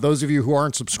 per month, those of you who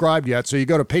aren't subscribed yet. So you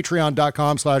go to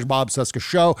patreon.com/Bob Cesca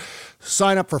Show,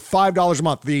 sign up for $5 a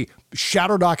month, the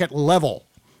Shadow Docket level.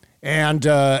 And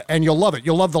you'll love it.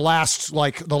 You'll love the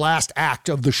last act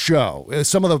of the show.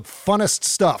 Some of the funnest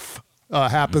stuff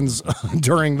happens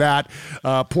during that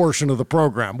portion of the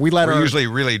program. We're usually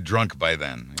really drunk by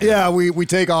then. Yeah, we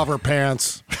take off our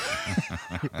pants.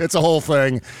 It's a whole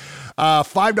thing.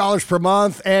 $5 per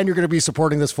month, and you're going to be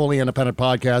supporting this fully independent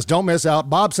podcast. Don't miss out.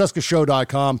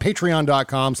 BobCescaShow.com,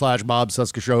 Patreon.com/Bob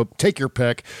Cesca Show. Take your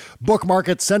pick, bookmark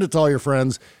it, send it to all your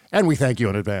friends, and we thank you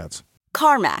in advance.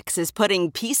 CarMax is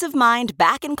putting peace of mind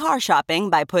back in car shopping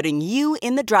by putting you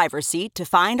in the driver's seat to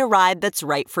find a ride that's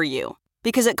right for you.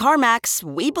 Because at CarMax,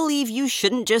 we believe you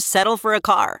shouldn't just settle for a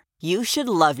car. You should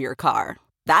love your car.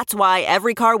 That's why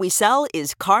every car we sell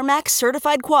is CarMax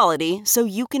certified quality, so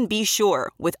you can be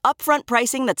sure with upfront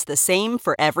pricing that's the same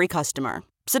for every customer.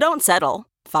 So don't settle.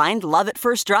 Find love at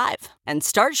first drive and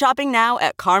start shopping now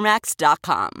at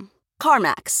CarMax.com.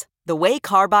 CarMax, the way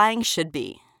car buying should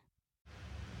be.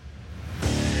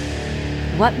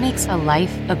 What makes a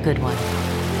life a good one?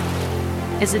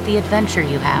 Is it the adventure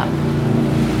you have?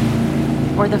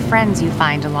 Or the friends you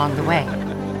find along the way?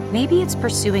 Maybe it's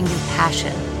pursuing your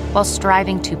passion while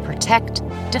striving to protect,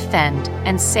 defend,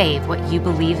 and save what you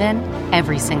believe in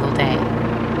every single day.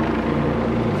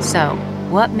 So,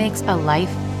 what makes a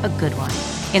life a good one?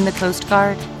 In the Coast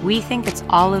Guard, we think it's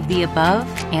all of the above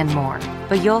and more,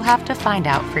 but you'll have to find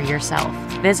out for yourself.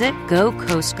 Visit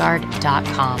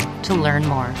GoCoastGuard.com to learn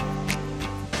more.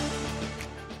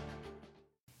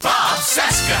 Bob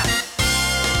Cesca.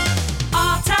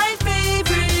 All-time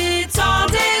favorites all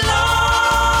day long.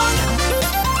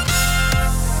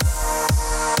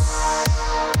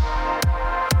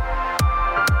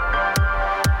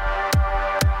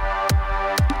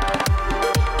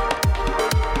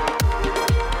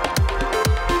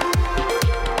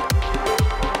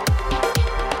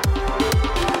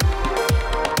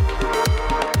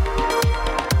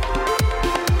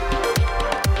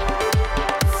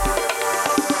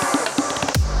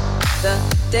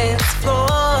 Dance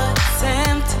floor is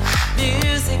empty,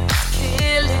 music's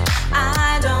killing.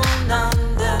 I don't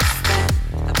understand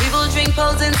how people drink,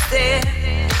 pose, and stare.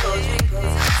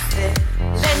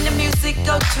 Letting the music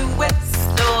go to waste,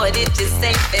 Lord, it just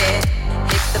ain't fair.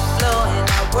 Hit the floor and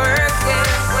I work it.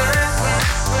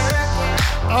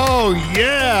 Oh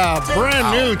yeah,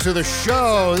 brand new to the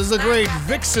show. This is a great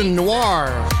Vixen Noir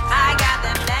I got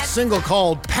them that single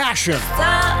called Passion.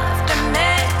 stuff to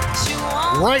make you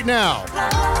want. Right now,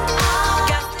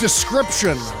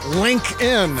 description, link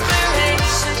in,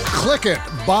 click it,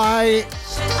 buy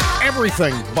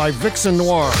everything by Vixen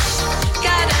Noir.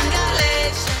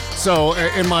 So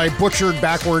in my butchered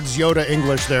backwards Yoda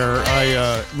English there,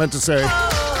 I meant to say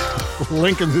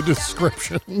link in the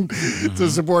description to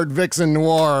support Vixen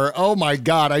Noir. Oh my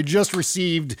God, I just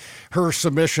received her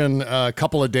submission a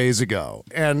couple of days ago.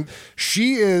 And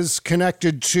she is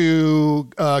connected to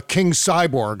King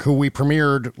Cyborg, who we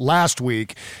premiered last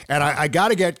week. And I got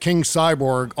to get King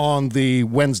Cyborg on the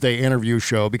Wednesday interview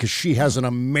show because she has an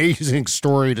amazing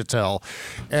story to tell.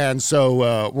 And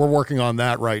so we're working on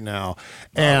that right now.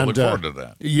 And I look forward to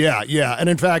that. Yeah, yeah. And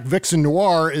in fact, Vixen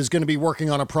Noir is going to be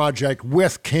working on a project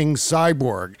with King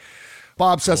Cyborg.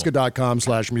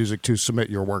 BobCesca.com/music to submit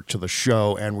your work to the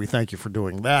show, and we thank you for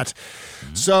doing that.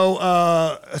 Mm-hmm.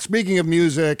 So, speaking of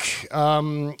music,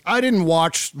 I didn't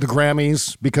watch the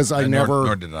Grammys because I never...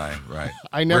 Nor did I, right.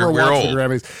 I never watched old. the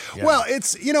Grammys. Yeah. Well,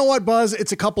 you know what, Buzz?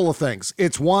 It's a couple of things.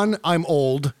 It's one, I'm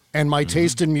old, and my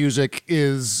taste in music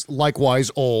is likewise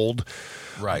old.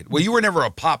 Right. Well, you were never a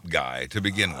pop guy to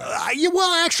begin with.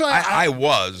 Actually, I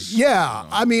was. Yeah.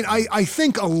 I mean, I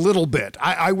think a little bit.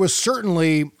 I was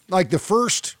certainly, like the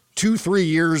first 2-3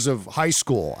 years of high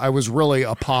school, I was really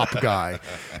a pop guy.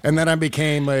 And then I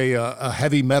became a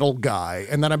heavy metal guy.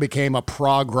 And then I became a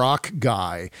prog rock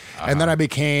guy. And then I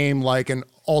became like an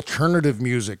alternative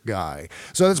music guy.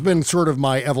 So that's been sort of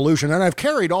my evolution. And I've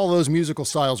carried all those musical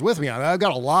styles with me. I've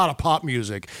got a lot of pop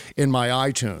music in my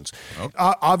iTunes. Okay.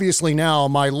 Obviously now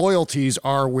my loyalties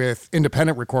are with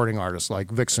independent recording artists like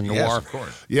Vixen Noir. Yes, of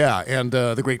course. Yeah, and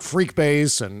the great Freak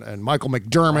Bass and Michael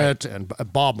McDermott and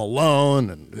Bob Malone.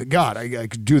 And God, I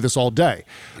could do this all day.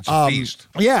 It's a feast.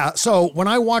 Yeah, so when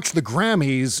I watch the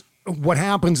Grammys, what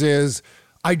happens is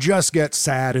I just get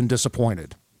sad and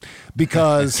disappointed.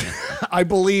 Because I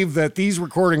believe that these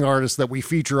recording artists that we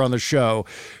feature on the show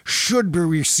should be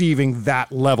receiving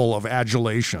that level of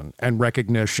adulation and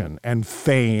recognition and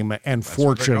fame and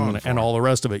fortune and all the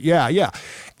rest of it. Yeah.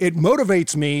 It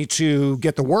motivates me to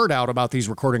get the word out about these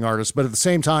recording artists, but at the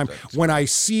same time, when I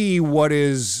see what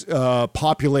is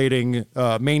populating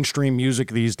mainstream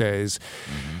music these days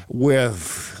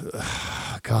with,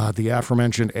 God, the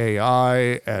aforementioned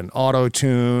AI and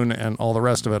auto-tune and all the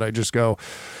rest of it, I just go...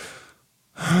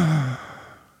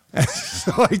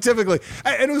 So I typically,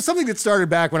 and it was something that started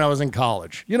back when I was in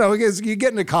college, because you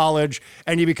get into college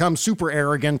and you become super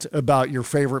arrogant about your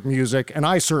favorite music. And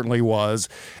I certainly was.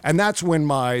 And that's when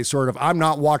my sort of, I'm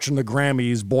not watching the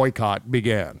Grammys boycott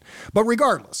began. But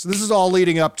regardless, this is all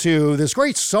leading up to this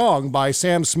great song by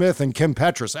Sam Smith and Kim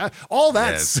Petras. All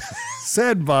that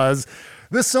said, Buzz,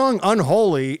 this song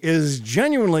Unholy is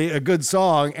genuinely a good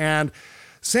song. And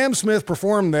Sam Smith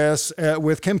performed this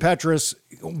with Kim Petras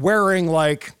wearing,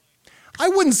 like, I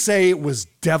wouldn't say it was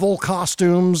devil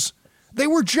costumes. They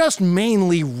were just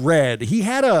mainly red. He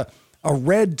had a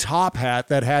red top hat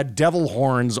that had devil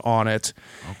horns on it.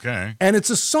 Okay. And it's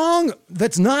a song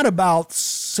that's not about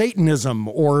Satanism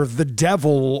or the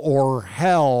devil or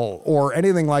hell or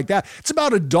anything like that. It's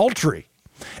about adultery.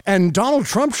 And Donald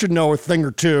Trump should know a thing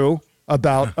or two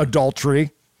about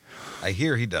adultery. I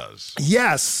hear he does.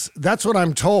 Yes, that's what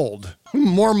I'm told.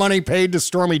 More money paid to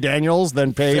Stormy Daniels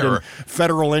than paid in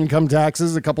federal income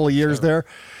taxes a couple of years there.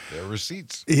 Their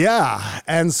receipts. Yeah,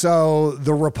 and so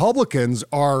the Republicans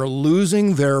are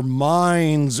losing their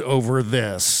minds over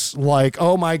this. Like,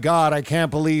 oh my God, I can't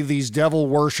believe these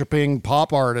devil-worshipping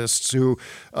pop artists who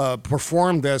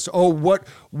performed this. Oh, what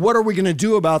are we going to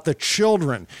do about the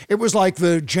children? It was like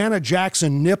the Janet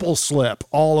Jackson nipple slip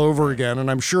all over again,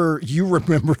 and I'm sure you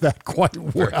remember that quite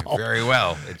well. Very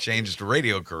well. It changed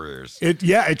radio careers.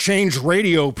 It changed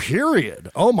radio,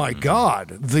 period. Oh my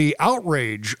God. The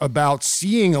outrage about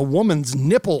seeing a woman's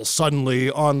nipple suddenly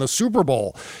on the Super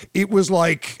Bowl. It was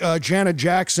like Janet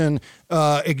Jackson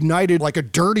ignited like a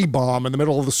dirty bomb in the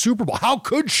middle of the Super Bowl. How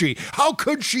could she? How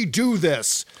could she do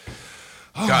this?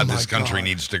 God, this country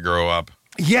needs to grow up.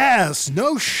 Yes,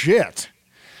 no shit.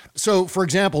 So, for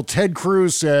example, Ted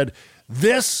Cruz said,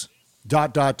 this ...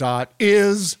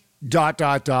 is ...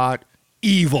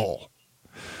 evil.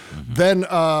 Then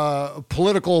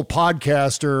political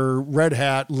podcaster Red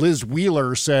Hat Liz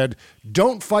Wheeler said,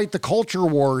 don't fight the culture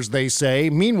wars, they say.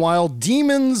 Meanwhile,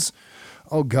 demons,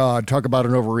 oh God, talk about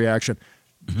an overreaction.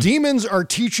 Demons are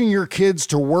teaching your kids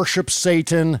to worship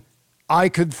Satan. I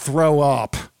could throw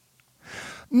up.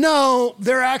 No,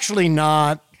 they're actually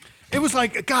not. It was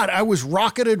like, God, I was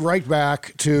rocketed right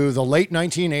back to the late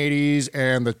 1980s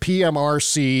and the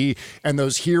PMRC and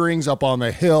those hearings up on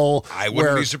the Hill. I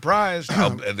wouldn't be surprised.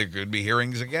 There could be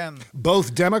hearings again.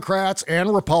 Both Democrats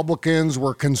and Republicans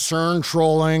were concerned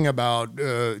trolling about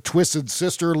Twisted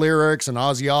Sister lyrics and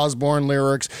Ozzy Osbourne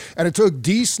lyrics. And it took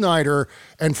Dee Snider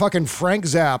and fucking Frank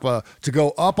Zappa to go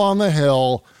up on the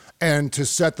Hill and to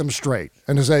set them straight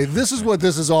and to say, this is what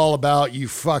this is all about, you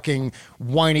fucking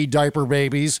whiny diaper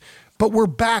babies. But we're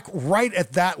back right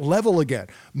at that level again.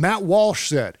 Matt Walsh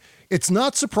said, it's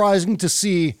not surprising to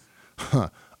see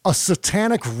a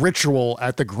satanic ritual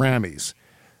at the Grammys.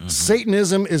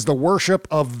 Satanism is the worship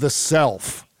of the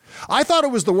self. I thought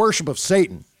it was the worship of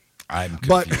Satan. I'm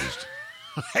confused.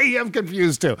 I am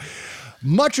confused too.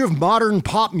 Much of modern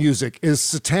pop music is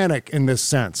satanic in this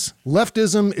sense.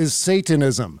 Leftism is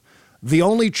Satanism. The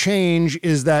only change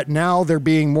is that now they're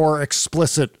being more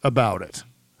explicit about it.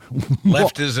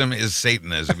 Leftism is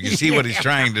Satanism. You see what he's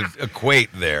trying to equate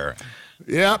there.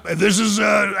 Yep. This is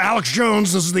Alex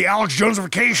Jones. This is the Alex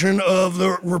Jonesification of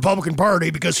the Republican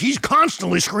Party because he's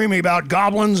constantly screaming about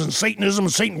goblins and Satanism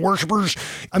and Satan worshipers.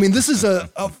 I mean, this is a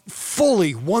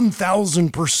fully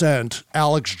 1,000%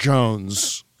 Alex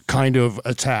Jones kind of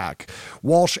attack.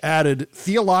 Walsh added,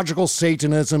 theological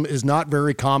Satanism is not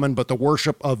very common, but the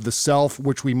worship of the self,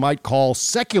 which we might call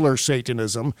secular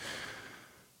Satanism.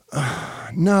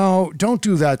 No, don't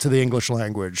do that to the English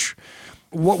language.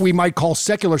 What we might call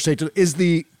secular Satan is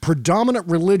the predominant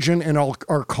religion in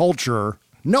our culture.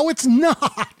 No, it's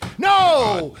not.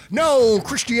 No,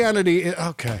 Christianity.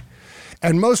 Okay.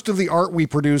 And most of the art we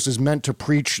produce is meant to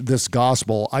preach this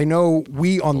gospel. I know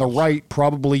we on the right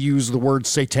probably use the word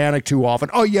satanic too often.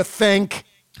 Oh, you think?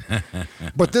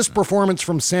 But this performance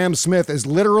from Sam Smith is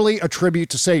literally a tribute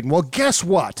to Satan. Well, guess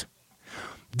what?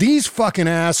 These fucking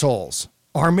assholes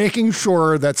are making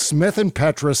sure that Smith and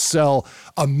Petrus sell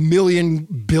 1 million,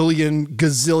 billion,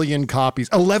 gazillion copies,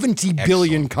 11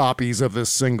 billion copies of this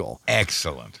single.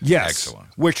 Excellent. Yes. Excellent.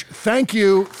 Which, thank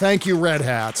you, Red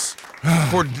Hats.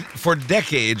 For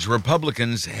decades,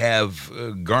 Republicans have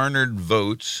garnered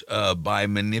votes by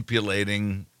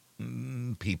manipulating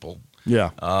people.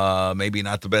 Yeah. Maybe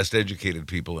not the best educated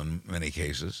people in many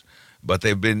cases, but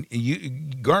they've been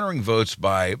garnering votes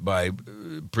by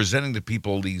presenting to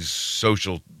people these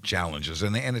social challenges,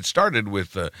 and it started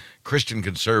with Christian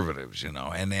conservatives,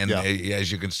 and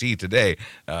as you can see today,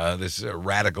 this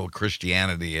radical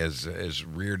Christianity has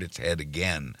reared its head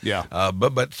again. Yeah.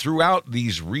 But throughout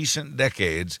these recent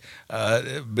decades,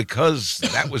 because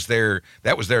that was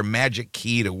their magic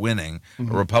key to winning,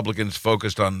 Republicans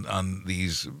focused on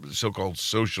these so-called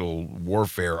social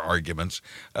warfare arguments,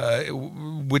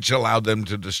 which allowed them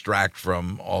to distract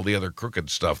from all the other crooked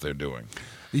stuff they're doing.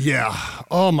 Yeah.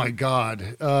 Oh my God.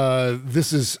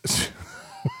 This is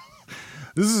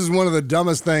one of the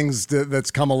dumbest things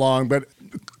that's come along, but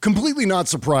completely not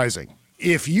surprising.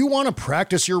 If you want to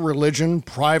practice your religion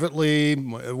privately,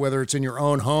 whether it's in your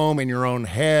own home, in your own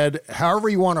head, however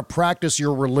you want to practice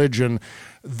your religion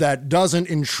that doesn't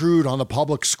intrude on the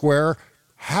public square,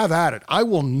 have at it. I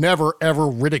will never, ever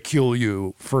ridicule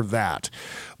you for that.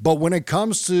 But when it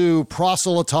comes to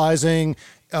proselytizing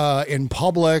in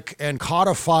public and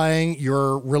codifying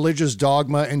your religious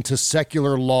dogma into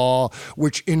secular law,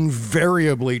 which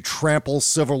invariably tramples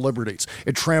civil liberties.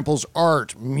 It tramples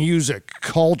art, music,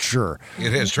 culture.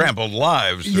 It has trampled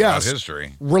lives throughout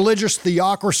history. Religious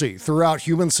theocracy throughout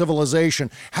human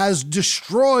civilization has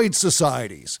destroyed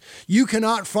societies. You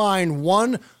cannot find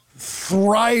one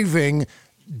thriving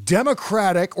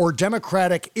democratic or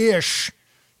democratic-ish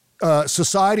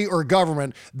society or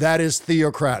government that is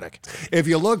theocratic. If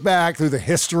you look back through the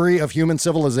history of human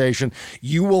civilization,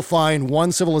 you will find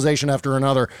one civilization after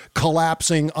another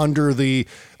collapsing under the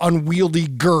unwieldy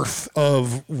girth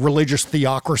of religious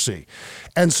theocracy.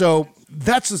 And so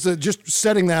that's just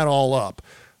setting that all up.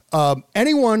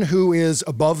 Anyone who is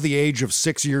above the age of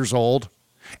 6 years old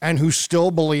and who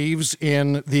still believes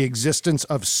in the existence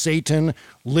of Satan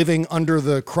living under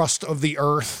the crust of the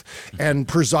earth and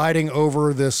presiding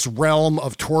over this realm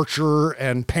of torture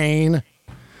and pain.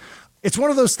 It's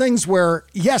one of those things where,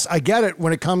 yes, I get it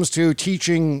when it comes to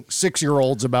teaching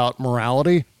 6-year-olds about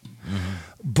morality.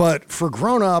 But for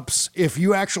grown-ups, if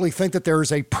you actually think that there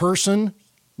is a person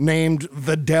named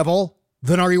the devil,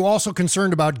 then are you also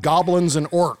concerned about goblins and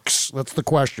orcs? That's the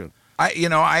question.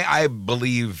 I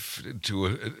believe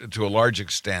to a large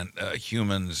extent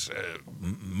humans,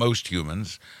 most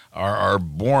humans, are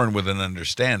born with an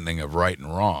understanding of right and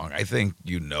wrong. I think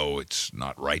it's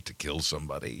not right to kill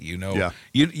somebody. You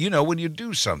know when you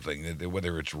do something,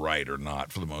 whether it's right or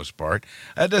not for the most part.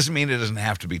 That doesn't mean it doesn't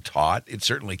have to be taught. It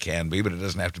certainly can be, but it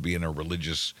doesn't have to be in a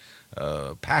religious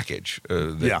package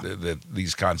that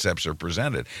these concepts are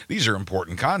presented. These are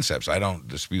important concepts. I don't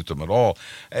dispute them at all.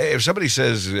 If somebody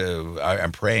says,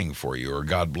 I'm praying for you or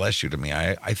God bless you to me,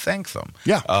 I thank them.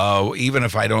 Yeah. Even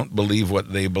if I don't believe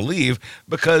what they believe,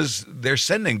 because they're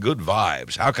sending good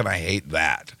vibes. How can I hate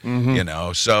that?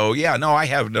 So I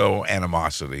have no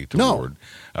animosity toward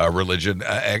religion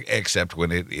except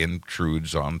when it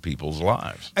intrudes on people's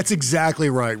lives. That's exactly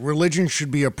right. Religion should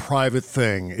be a private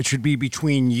thing. It should be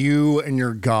between you and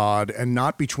your God and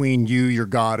not between you, your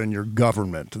God, and your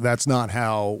government. That's not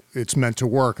how it's meant to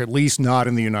work, at least not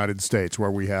in the United States,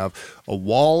 where we have a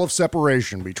wall of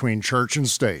separation between church and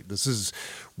state. This is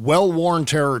well-worn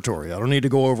territory. I don't need to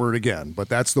go over it again, but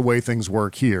that's the way things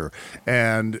work here.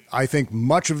 And I think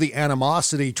much of the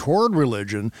animosity toward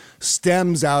religion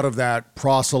stems out of that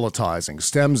proselytizing,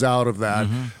 stems out of that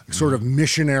sort of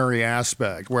missionary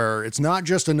aspect, where it's not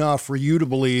just enough for you to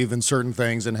believe in certain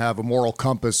things and have a moral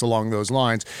compass along those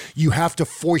lines. You have to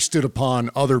foist it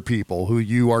upon other people who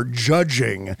you are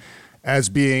judging as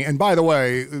being, and by the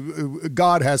way,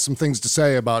 God has some things to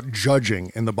say about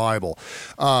judging in the Bible.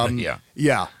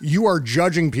 Yeah, you are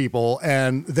judging people,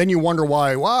 and then you wonder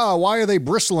why are they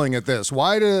bristling at this?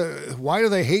 Why do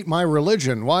they hate my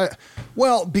religion? Why?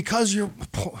 Well, because you're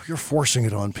forcing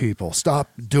it on people. Stop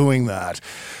doing that.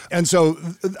 And so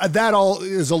that all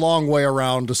is a long way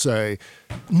around to say,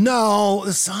 no,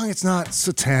 the song, it's not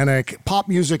satanic. Pop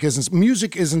music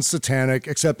isn't satanic,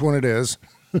 except when it is.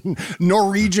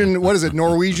 Norwegian, what is it?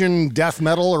 Norwegian death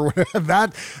metal or whatever.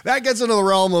 That gets into the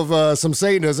realm of some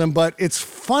Satanism, but it's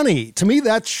funny. To me,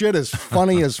 that shit is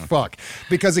funny as fuck.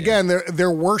 Because again,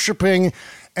 they're worshiping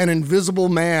an invisible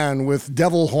man with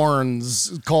devil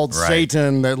horns called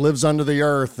Satan that lives under the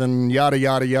earth and yada,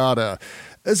 yada, yada.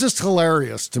 It's just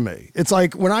hilarious to me. It's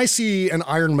like when I see an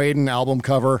Iron Maiden album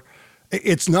cover,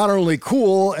 it's not only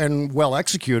cool and well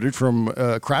executed from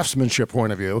a craftsmanship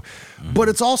point of view, but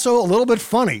it's also a little bit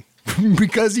funny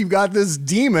because you've got this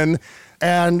demon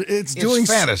and it's doing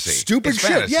fantasy. Stupid it's shit.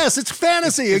 Fantasy. Yes, it's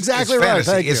fantasy. Exactly it's right.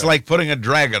 fantasy. Thank it's you. like putting a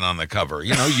dragon on the cover.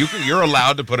 You know, you're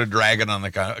allowed to put a dragon on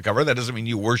the cover. That doesn't mean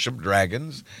you worship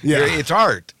dragons. Yeah. It's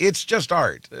art. It's just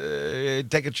art.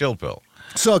 Take a chill pill.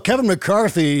 So Kevin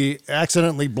McCarthy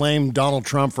accidentally blamed Donald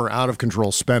Trump for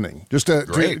out-of-control spending. Just to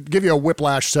give you a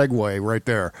whiplash segue right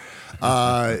there.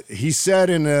 He said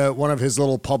in one of his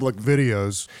little public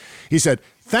videos, he said,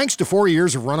 thanks to 4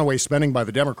 years of runaway spending by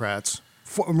the Democrats.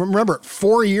 Remember,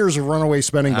 4 years of runaway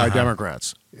spending by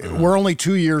Democrats. We're only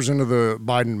 2 years into the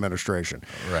Biden administration.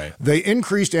 Right. They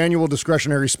increased annual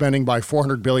discretionary spending by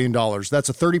 $400 billion. That's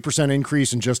a 30%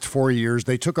 increase in just 4 years.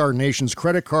 They took our nation's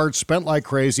credit cards, spent like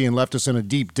crazy, and left us in a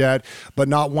deep debt, but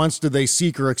not once did they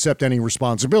seek or accept any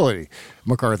responsibility,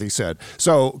 McCarthy said.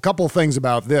 So a couple of things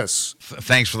about this.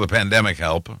 Thanks for the pandemic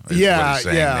help. Is what he's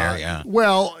saying there. Yeah.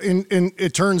 Well,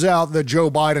 it turns out that Joe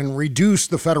Biden reduced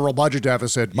the federal budget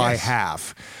deficit by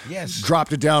half. Yes.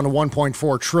 Dropped it down to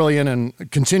 $1.4 trillion and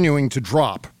continuing to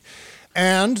drop.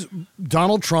 And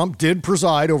Donald Trump did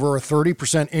preside over a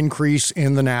 30% increase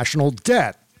in the national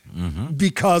debt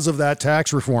because of that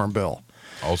tax reform bill.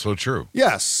 Also true.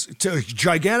 Yes,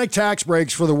 gigantic tax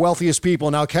breaks for the wealthiest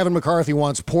people. Now, Kevin McCarthy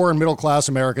wants poor and middle-class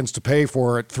Americans to pay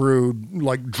for it through,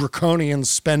 like, draconian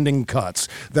spending cuts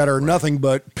that are nothing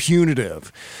but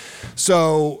punitive.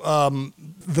 So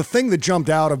the thing that jumped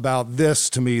out about this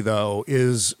to me, though,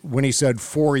 is when he said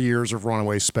 4 years of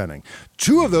runaway spending.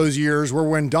 2 of those years were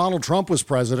when Donald Trump was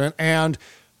president, and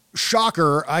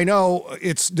shocker, I know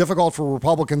it's difficult for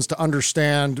Republicans to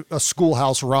understand a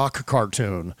Schoolhouse Rock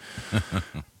cartoon,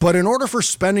 but in order for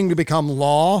spending to become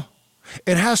law,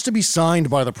 it has to be signed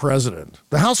by the president.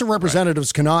 The House of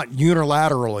Representatives cannot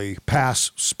unilaterally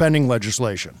pass spending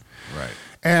legislation. Right.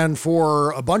 And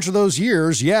for a bunch of those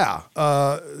years,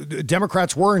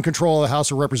 Democrats were in control of the House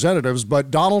of Representatives,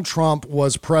 but Donald Trump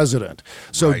was president.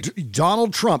 So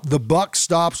Donald Trump, the buck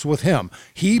stops with him.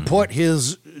 He put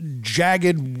his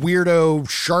jagged, weirdo,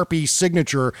 Sharpie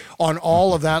signature on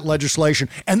all of that legislation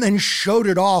and then showed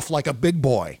it off like a big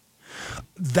boy.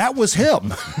 That was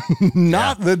him,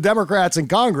 not the Democrats in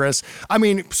Congress. I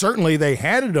mean, certainly they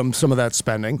handed him some of that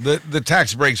spending. The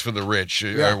tax breaks for the rich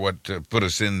are what put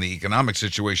us in the economic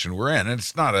situation we're in.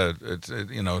 It's not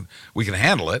we can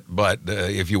handle it, but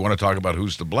if you want to talk about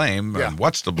who's to blame and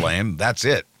what's to blame, that's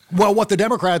it. Well, what the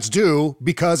Democrats do,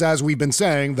 because as we've been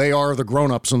saying, they are the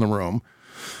grown-ups in the room,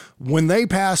 when they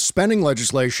pass spending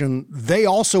legislation, they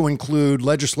also include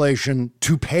legislation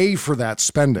to pay for that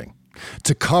spending,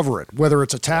 to cover it, whether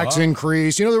it's a tax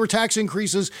increase. You know, there were tax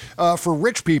increases for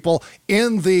rich people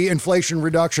in the Inflation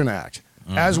Reduction Act,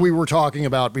 as we were talking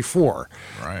about before.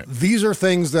 Right. These are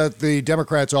things that the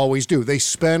Democrats always do. They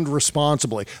spend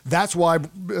responsibly. That's why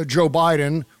Joe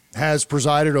Biden has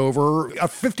presided over a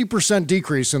 50%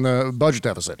 decrease in the budget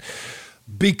deficit,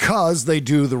 because they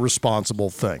do the responsible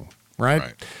thing,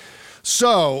 right?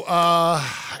 So,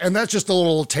 and that's just a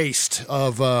little taste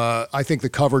of, I think, the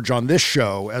coverage on this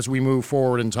show as we move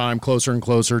forward in time, closer and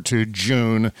closer to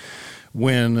June,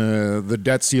 when the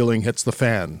debt ceiling hits the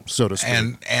fan, so to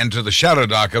speak. And to the shadow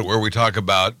docket, where we talk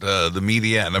about the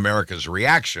media and America's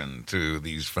reaction to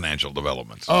these financial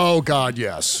developments. Oh, God,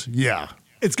 yes. Yeah.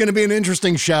 It's going to be an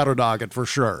interesting shadow docket for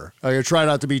sure. I try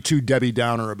not to be too Debbie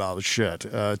Downer about the shit.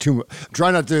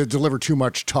 Try not to deliver too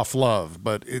much tough love,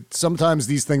 but sometimes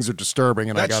these things are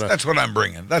disturbing, and that's what I'm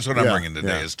bringing. That's what I'm bringing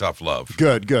today is tough love.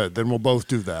 Good. Then we'll both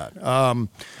do that.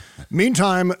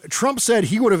 Meantime, Trump said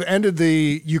he would have ended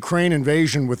the Ukraine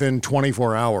invasion within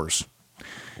 24 hours.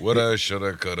 Woulda,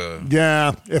 shoulda, coulda.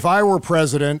 Yeah, if I were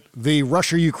president, the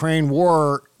Russia-Ukraine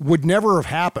war would never have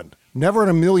happened. Never in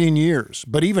a million years.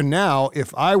 But even now,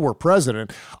 if I were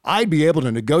president, I'd be able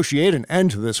to negotiate an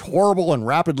end to this horrible and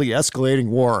rapidly escalating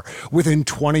war within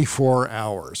 24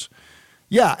 hours.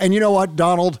 Yeah, and you know what,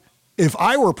 Donald? If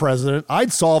I were president,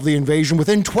 I'd solve the invasion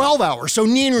within 12 hours. So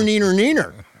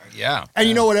neener. Yeah. And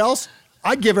you know what else?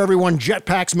 I'd give everyone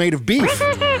jetpacks made of beef.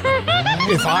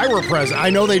 If I were president. I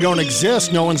know they don't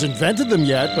exist. No one's invented them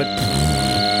yet, but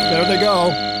there they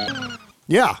go.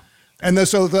 Yeah. And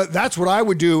that's what I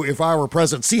would do if I were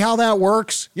president. See how that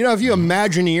works? You know, if you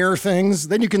Imagineer things,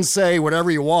 then you can say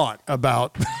whatever you want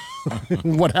about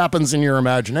what happens in your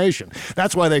imagination.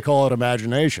 That's why they call it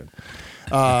imagination.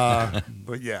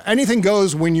 But yeah, anything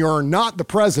goes when you're not the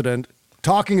president,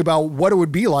 talking about what it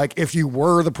would be like if you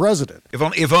were the president.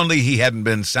 If only he hadn't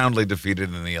been soundly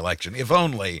defeated in the election. If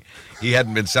only he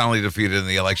hadn't been soundly defeated in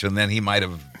the election, then he might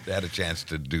have had a chance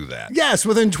to do that. Yes,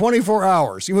 within 24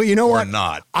 hours. You know what? Or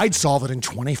not. I'd solve it in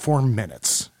 24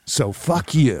 minutes. So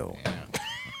fuck you. Yeah.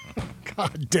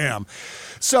 God damn.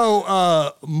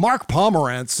 So Mark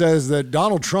Pomerantz says that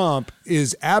Donald Trump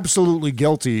is absolutely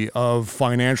guilty of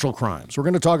financial crimes. We're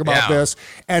going to talk about this.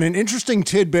 And an interesting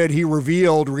tidbit he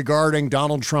revealed regarding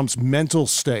Donald Trump's mental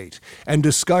state and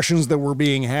discussions that were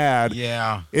being had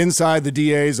inside the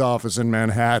DA's office in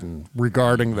Manhattan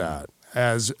regarding that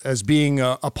as being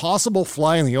a possible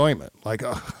fly in the ointment. Like,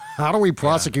 how do we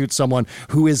prosecute someone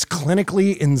who is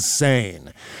clinically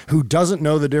insane, who doesn't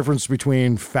know the difference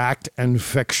between fact and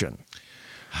fiction?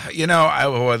 You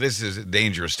know, this is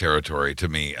dangerous territory to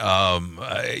me.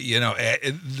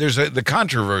 There's the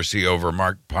controversy over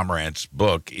Mark Pomerantz's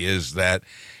book is that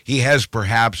he has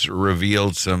perhaps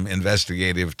revealed some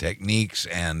investigative techniques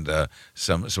and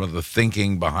some of the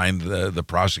thinking behind the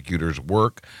prosecutor's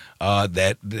work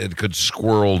that could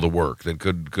squirrel the work, that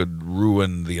could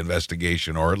ruin the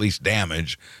investigation or at least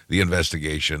damage the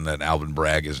investigation that Alvin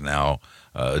Bragg is now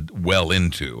well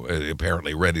into,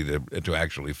 apparently ready to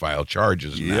actually file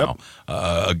charges now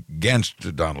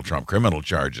against Donald Trump, criminal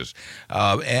charges.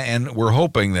 And we're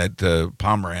hoping that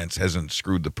Pomerantz hasn't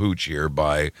screwed the pooch here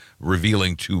by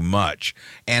revealing too much.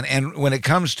 And when it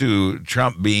comes to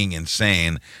Trump being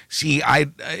insane, see,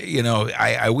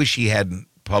 I wish he hadn't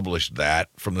published that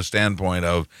from the standpoint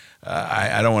of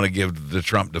I don't want to give the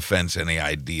Trump defense any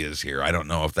ideas here. I don't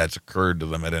know if that's occurred to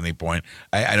them at any point.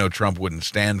 I know Trump wouldn't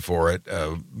stand for it,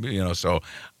 so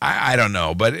I don't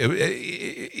know. But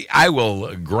I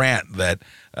will grant that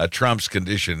Trump's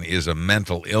condition is a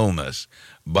mental illness,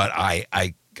 but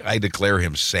I declare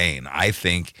him sane. I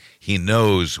think he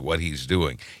knows what he's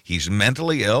doing. He's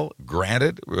mentally ill,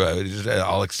 granted.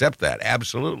 I'll accept that,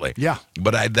 absolutely. Yeah.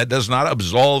 But that does not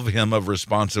absolve him of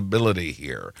responsibility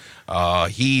here.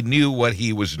 He knew what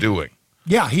he was doing.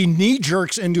 Yeah, he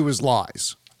knee-jerks into his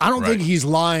lies. I don't think he's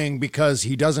lying because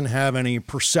he doesn't have any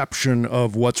perception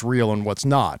of what's real and what's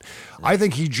not. I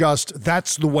think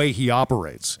that's the way he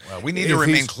operates. Well, we need to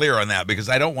remain clear on that because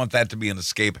I don't want that to be an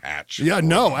escape hatch. Yeah,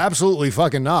 no, absolutely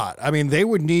fucking not. I mean, they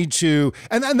would need to,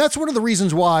 and that's one of the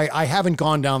reasons why I haven't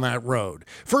gone down that road.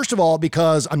 First of all,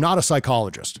 because I'm not a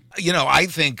psychologist. You know, I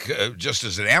think just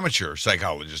as an amateur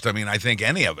psychologist, I mean, I think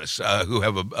any of us who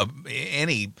have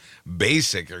any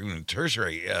basic or even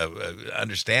tertiary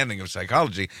understanding of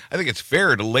psychology, I think it's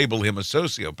fair to label him a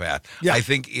sociopath. Yeah. I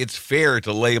think it's fair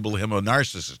to label him a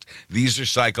narcissist. These are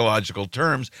psychological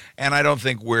terms, and I don't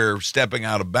think we're stepping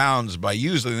out of bounds by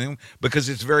using them because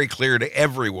it's very clear to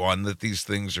everyone that these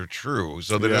things are true.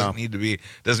 So there doesn't need to be,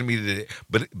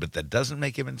 but that doesn't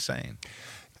make him insane.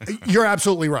 You're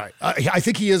absolutely right. I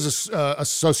think he is a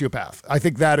sociopath. I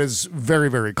think that is very,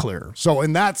 very clear. So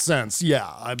in that sense,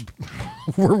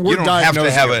 we're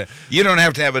diagnosing. You don't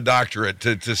have to have a doctorate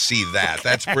to see that.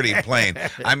 That's pretty plain.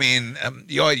 I mean,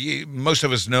 most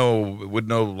of us would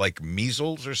know like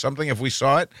measles or something if we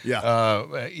saw it. Yeah.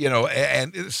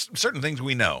 And certain things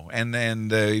we know,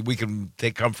 and we can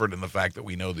take comfort in the fact that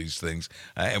we know these things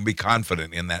and be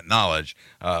confident in that knowledge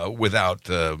without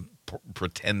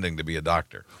pretending to be a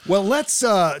doctor. Well, let's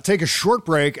take a short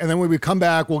break, and then when we come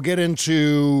back, we'll get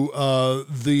into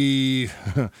the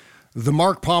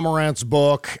Mark Pomerantz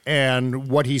book and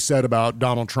what he said about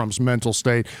Donald Trump's mental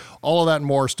state. All of that and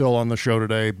more still on the show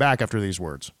today. Back after these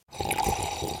words.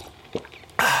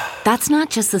 That's not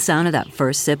just the sound of that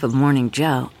first sip of Morning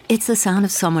Joe. It's the sound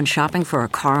of someone shopping for a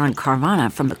car on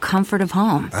Carvana from the comfort of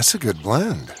home. That's a good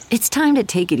blend. It's time to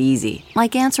take it easy,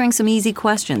 like answering some easy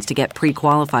questions to get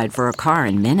pre-qualified for a car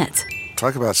in minutes.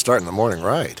 Talk about starting the morning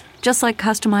right. Just like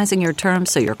customizing your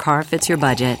terms so your car fits your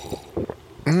budget.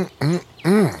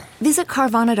 Visit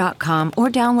Carvana.com or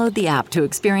download the app to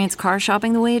experience car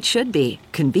shopping the way it should be.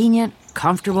 Convenient,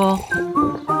 comfortable.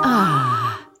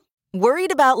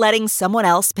 Worried about letting someone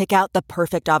else pick out the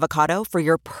perfect avocado for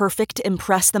your perfect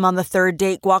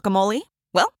impress-them-on-the-third-date guacamole?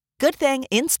 Well, good thing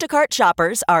Instacart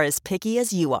shoppers are as picky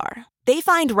as you are. They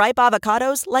find ripe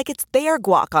avocados like it's their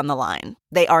guac on the line.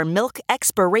 They are milk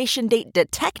expiration date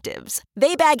detectives.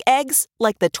 They bag eggs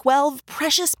like the 12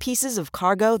 precious pieces of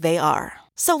cargo they are.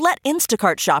 So let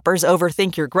Instacart shoppers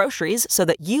overthink your groceries so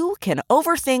that you can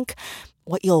overthink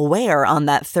what you'll wear on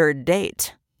that third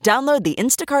date. Download the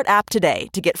Instacart app today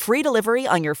to get free delivery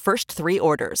on your first 3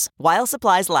 orders, while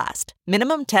supplies last.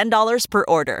 Minimum $10 per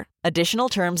order. Additional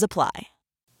terms apply.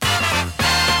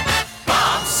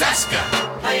 Bob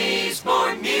Cesca plays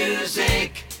more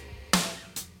music.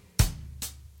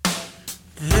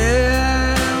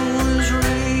 There was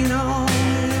rain on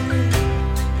me,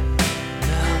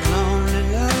 down lonely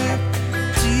like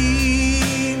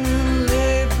demon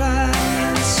lay by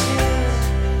myself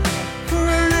for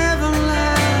an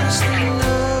everlasting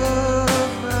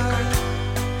love ride,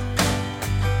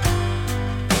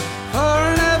 for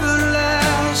an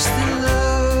everlasting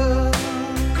love.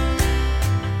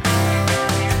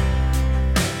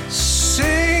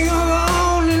 Sing of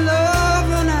only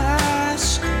love and I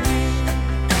scream.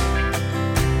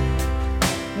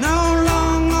 No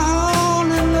longer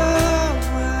only love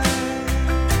ride.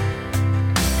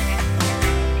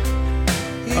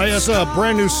 It's a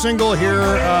brand new single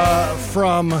here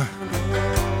from.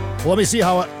 Let me see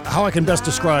how I can best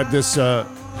describe this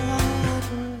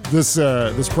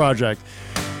this project.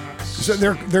 So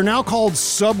they're now called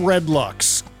Sub Red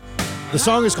Lux. The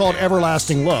song is called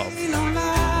Everlasting Love,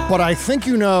 but I think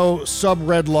you know Sub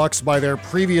Red Lux by their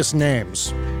previous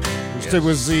names. Yes. It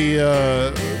was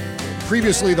the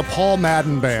previously the Paul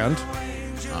Madden Band,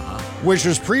 which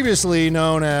was previously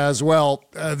known as, well,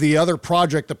 the other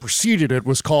project that preceded it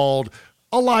was called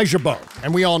Elijah Bone.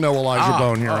 And we all know Elijah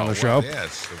Bone here on the show. Well,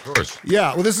 yes, of course.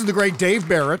 Yeah, well, this is the great Dave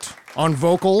Barrett on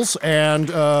vocals and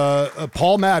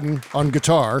Paul Madden on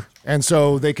guitar. And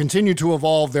so they continue to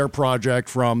evolve their project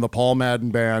from the Paul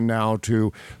Madden Band now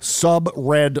to Sub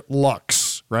Red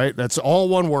Lux, right? That's all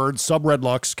one word, Sub Red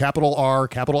Lux, capital R,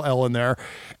 capital L in there.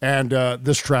 And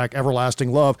this track,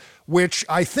 Everlasting Love, which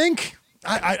I think...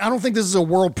 I don't think this is a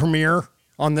world premiere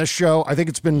on this show. I think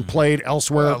it's been played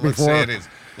elsewhere before. Let's say it is.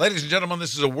 Ladies and gentlemen,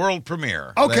 this is a world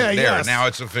premiere. Okay, there, yes. Now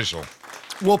it's official.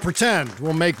 We'll pretend.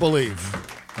 We'll make believe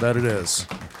that it is.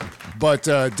 But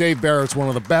Dave Barrett's one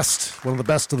of the best of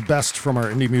the best from our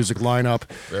indie music lineup.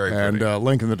 Very and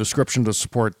link in the description to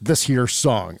support this here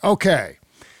song. Okay.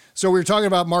 So we were talking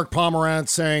about Mark Pomerantz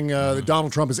saying that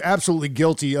Donald Trump is absolutely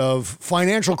guilty of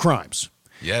financial crimes.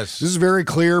 Yes. This is very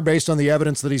clear based on the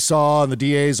evidence that he saw in the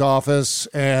DA's office,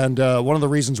 and one of the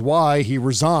reasons why he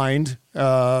resigned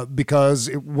because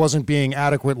it wasn't being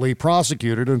adequately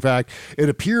prosecuted. In fact, it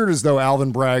appeared as though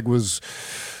Alvin Bragg was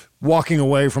walking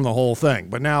away from the whole thing.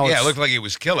 But now it looked like he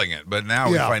was killing it, but now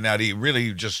we find out he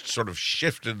really just sort of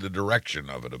shifted the direction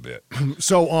of it a bit.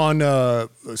 So on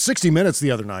 60 Minutes the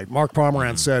other night, Mark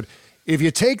Pomerantz said, if you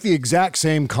take the exact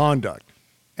same conduct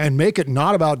and make it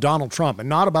not about Donald Trump and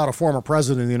not about a former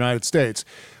president of the United States,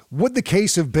 would the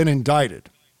case have been indicted?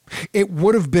 It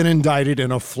would have been indicted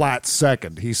in a flat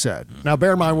second, he said. Now,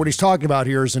 bear in mind, what he's talking about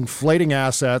here is inflating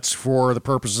assets for the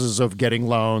purposes of getting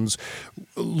loans,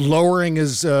 lowering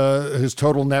his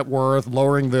total net worth,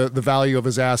 lowering the value of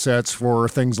his assets for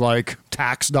things like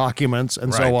tax documents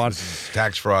and so on.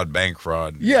 Tax fraud, bank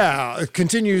fraud. Yeah, it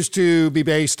continues to be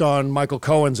based on Michael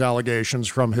Cohen's allegations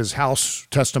from his House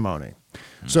testimony.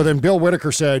 So then Bill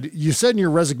Whitaker said, you said in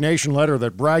your resignation letter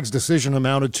that Bragg's decision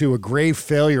amounted to a grave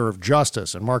failure of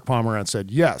justice. And Mark Pomerantz said,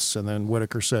 yes. And then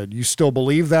Whitaker said, you still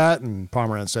believe that? And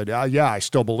Pomerantz said, yeah, I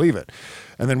still believe it.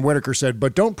 And then Whitaker said,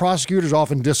 but don't prosecutors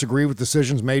often disagree with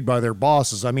decisions made by their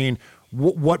bosses? I mean,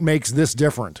 what makes this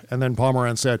different? And then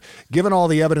Pomerantz said, given all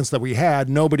the evidence that we had,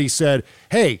 nobody said,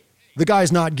 hey, the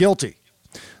guy's not guilty.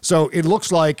 So it looks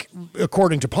like,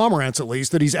 according to Pomerantz at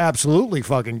least, that he's absolutely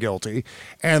fucking guilty.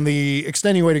 And the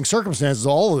extenuating circumstances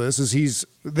of all of this is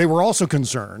they were also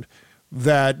concerned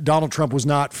that Donald Trump was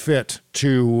not fit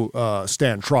to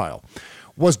stand trial.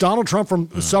 Was Donald Trump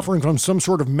suffering from some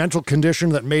sort of mental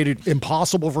condition that made it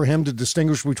impossible for him to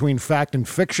distinguish between fact and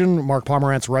fiction? Mark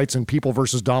Pomerantz writes in People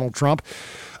versus Donald Trump.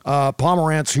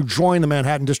 Pomerantz, who joined the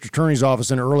Manhattan District Attorney's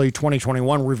Office in early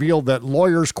 2021, revealed that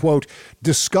lawyers, quote,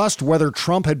 discussed whether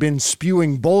Trump had been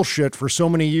spewing bullshit for so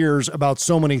many years about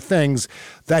so many things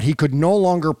that he could no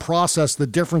longer process the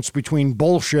difference between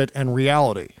bullshit and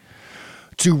reality.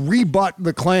 To rebut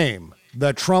the claim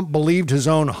that Trump believed his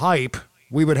own hype,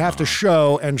 we would have to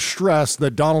show and stress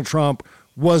that Donald Trump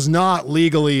was not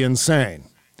legally insane.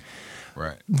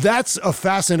 Right. That's a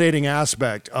fascinating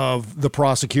aspect of the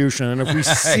prosecution. And if we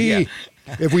see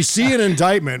if we see an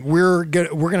indictment, we're going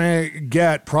to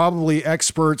get probably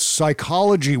expert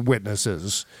psychology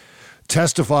witnesses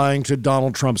testifying to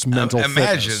Donald Trump's mental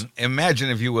fitness. Imagine,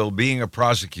 if you will, being a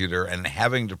prosecutor and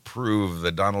having to prove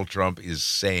that Donald Trump is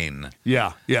sane.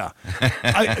 Yeah.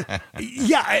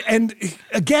 And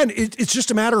again, it's just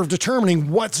a matter of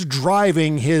determining what's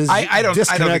driving his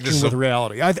disconnection with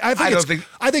reality. I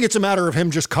think it's a matter of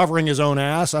him just covering his own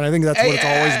ass, and I think that's what it's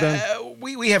always been.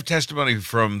 We have testimony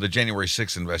from the January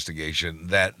 6th investigation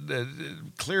that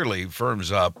clearly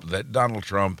firms up that Donald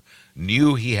Trump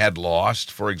knew he had lost,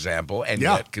 for example, and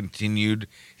yet continued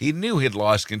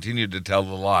to tell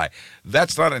the lie.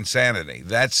 That's not insanity.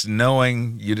 That's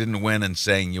knowing you didn't win and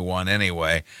saying you won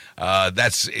anyway.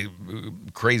 That's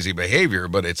crazy behavior,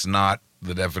 but it's not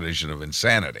the definition of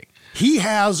insanity. He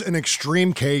has an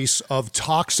extreme case of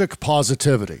toxic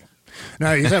positivity.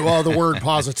 Now, you say, well, the word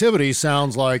positivity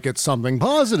sounds like it's something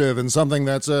positive and something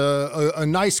that's a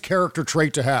nice character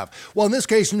trait to have. Well, in this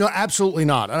case, no, absolutely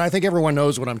not. And I think everyone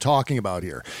knows what I'm talking about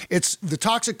here. It's the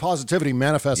toxic positivity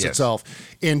manifests itself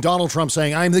in Donald Trump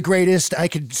saying, I'm the greatest. I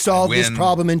could solve this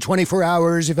problem in 24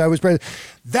 hours if I was president.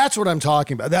 That's what I'm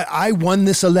talking about. That I won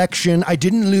this election. I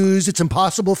didn't lose. It's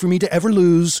impossible for me to ever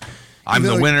lose. I'm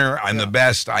the winner. I'm the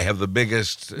best. I have the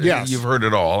biggest. Yes. You've heard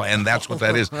it all, and that's what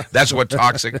that is. That's what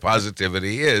toxic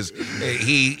positivity is.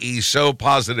 He's so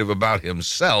positive about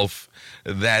himself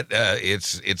that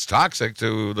it's toxic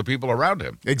to the people around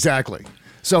him. Exactly.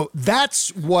 So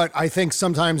that's what I think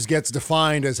sometimes gets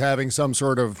defined as having some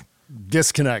sort of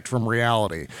disconnect from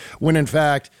reality, when in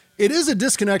fact it is a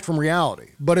disconnect from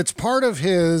reality, but it's part of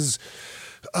his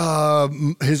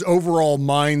overall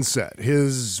mindset,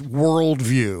 his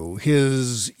worldview,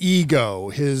 his ego,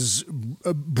 his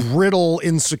brittle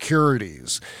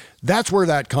insecurities. That's where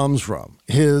that comes from.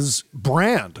 His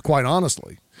brand, quite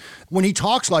honestly. When he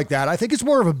talks like that, I think it's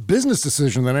more of a business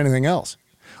decision than anything else.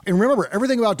 And remember,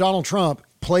 everything about Donald Trump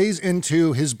plays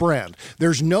into his brand.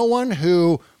 There's no one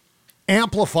who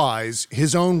amplifies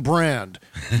his own brand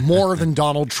more than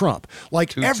Donald Trump.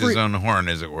 Like toots his own horn,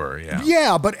 as it were.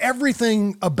 Yeah, but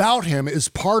everything about him is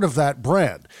part of that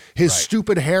brand. His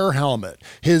stupid hair helmet,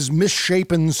 his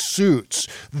misshapen suits,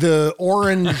 the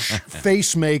orange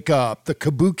face makeup, the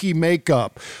kabuki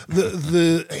makeup,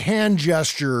 the hand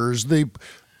gestures, the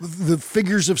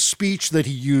figures of speech that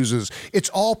he uses. It's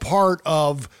all part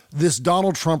of this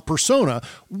Donald Trump persona,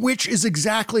 which is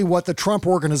exactly what the Trump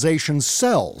organization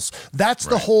sells. That's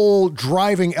the whole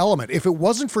driving element. If it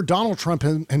wasn't for Donald Trump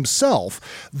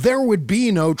himself, there would be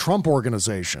no Trump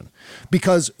organization,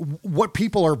 because what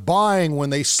people are buying when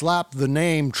they slap the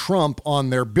name Trump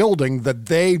on their building that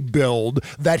they build,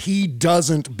 that he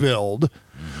doesn't build,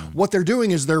 what they're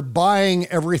doing is they're buying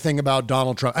everything about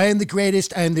Donald Trump. I am the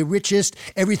greatest. I am the richest.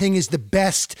 Everything is the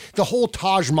best. The whole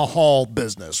Taj Mahal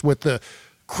business with the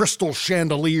crystal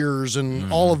chandeliers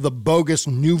and all of the bogus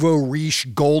nouveau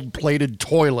riche gold-plated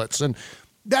toilets. And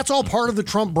that's all part of the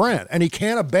Trump brand. And he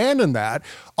can't abandon that.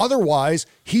 Otherwise,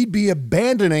 he'd be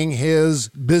abandoning his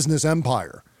business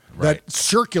empire that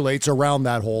circulates around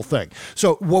that whole thing.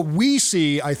 So what we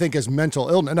see, I think, is mental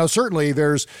illness. Now, certainly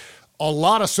there's a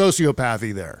lot of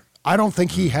sociopathy there. I don't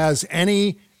think he has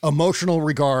any emotional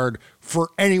regard for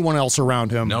anyone else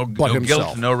around him but himself. No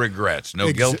guilt, no regrets.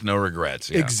 No guilt, no regrets.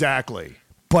 Yeah. Exactly.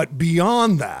 But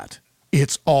beyond that,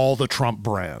 it's all the Trump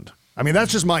brand. I mean,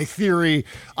 that's just my theory.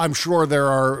 I'm sure there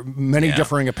are many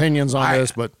differing opinions on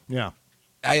this, but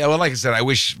well, like I said, I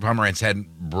wish Pomerantz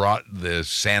hadn't brought the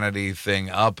sanity thing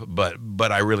up,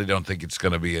 but I really don't think it's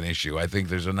going to be an issue. I think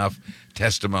there's enough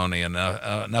testimony and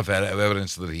enough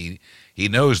evidence that he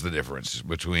knows the difference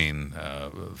between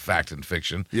fact and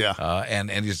fiction. And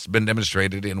it's been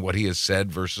demonstrated in what he has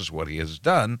said versus what he has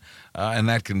done, and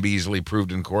that can be easily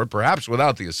proved in court, perhaps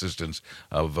without the assistance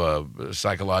of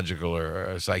psychological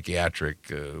or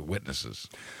psychiatric witnesses.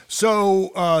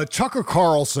 So Tucker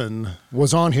Carlson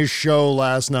was on his show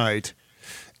last night,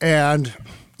 and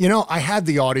I had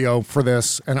the audio for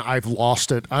this, and I've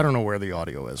lost it. I don't know where the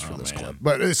audio is for this clip.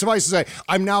 But suffice to say,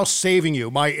 I'm now saving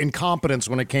you. My incompetence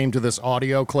when it came to this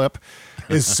audio clip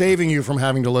is saving you from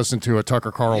having to listen to a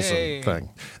Tucker Carlson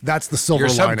thing. That's the silver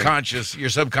lining. Your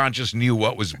subconscious knew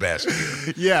what was best.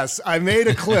 Yes, I made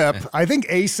a clip. I think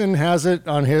Asen has it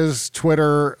on his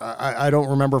Twitter. I don't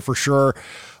remember for sure.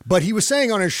 But he was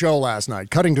saying on his show last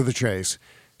night, cutting to the chase,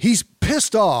 he's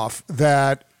pissed off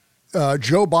that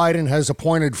Joe Biden has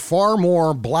appointed far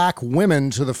more black women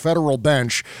to the federal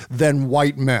bench than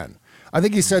white men. I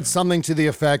think he said something to the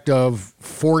effect of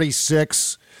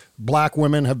 46 black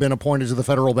women have been appointed to the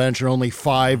federal bench and only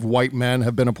 5 white men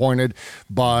have been appointed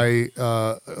by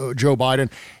Joe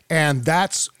Biden. And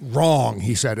that's wrong,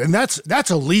 he said. And that's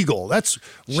illegal. That's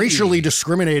racially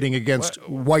discriminating against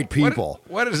white people.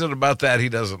 What is it about that he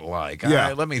doesn't like?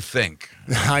 Yeah. Let me think.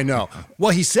 I know.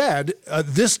 Well, he said,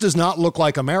 this does not look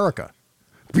like America.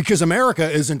 Because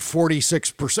America isn't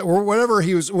 46% or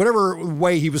whatever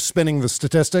way he was spinning the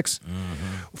statistics.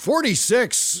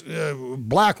 46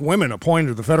 black women appointed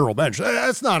to the federal bench.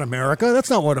 That's not America. That's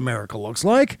not what America looks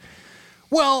like.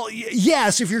 Well,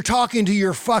 yes, if you're talking to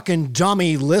your fucking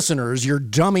dummy listeners, your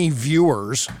dummy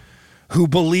viewers who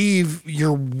believe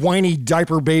your whiny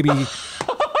diaper baby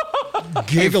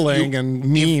giggling and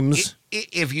memes.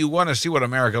 If you want to see what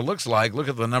America looks like, look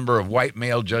at the number of white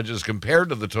male judges compared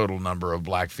to the total number of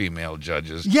black female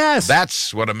judges. Yes.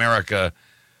 That's what America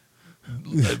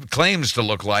claims to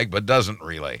look like, but doesn't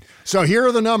really. So here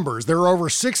are the numbers. There are over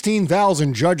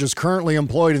 16,000 judges currently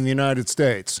employed in the United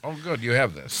States. Oh, good. You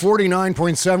have this.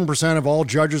 49.7% of all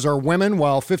judges are women,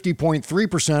 while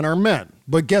 50.3% are men.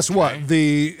 But guess what?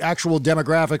 The actual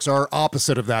demographics are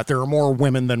opposite of that. There are more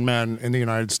women than men in the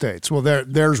United States. Well,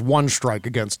 there's one strike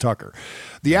against Tucker.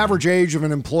 The average age of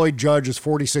an employed judge is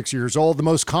 46 years old. The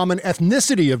most common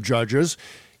ethnicity of judges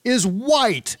is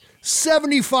white.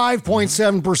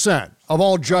 75.7% of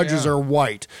all judges are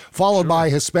white, followed by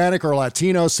Hispanic or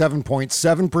Latino,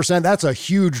 7.7%. That's a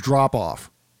huge drop-off.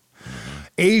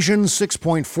 Asian,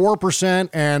 6.4%,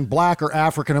 and black or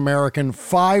African-American,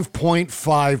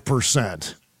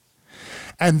 5.5%.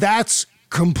 And that's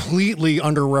completely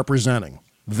underrepresenting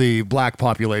the black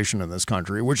population in this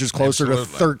country, which is closer to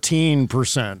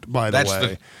 13%, by the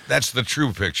way. That's the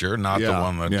true picture, not the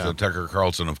one that Tucker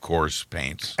Carlson, of course,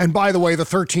 paints. And by the way, the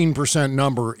 13%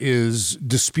 number is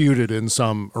disputed in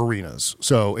some arenas.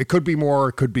 So it could be more,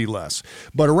 it could be less.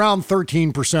 But around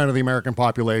 13% of the American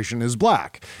population is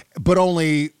black, but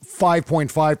only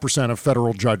 5.5% of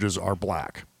federal judges are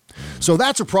black. So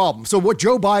that's a problem. So what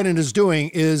Joe Biden is doing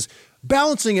is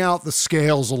balancing out the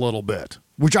scales a little bit,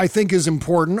 which I think is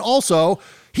important. Also,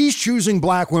 he's choosing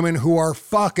black women who are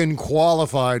fucking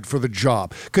qualified for the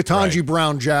job. Ketanji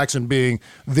Brown Jackson being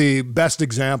the best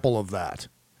example of that.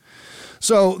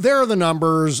 So there are the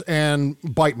numbers, and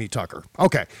bite me, Tucker.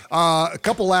 Okay, a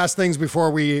couple last things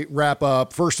before we wrap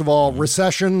up. First of all,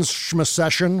 recessions,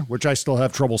 schmecession, which I still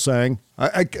have trouble saying.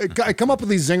 I come up with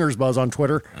these zingers, Buzz, on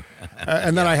Twitter,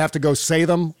 and then I have to go say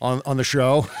them on the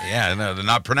show. Yeah, no, they're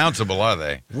not pronounceable, are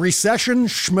they? Recession,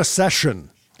 schmecession.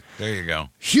 There you go.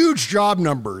 Huge job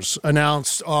numbers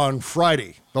announced on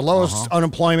Friday. The lowest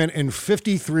unemployment in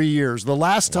 53 years. The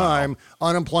last time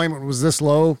unemployment was this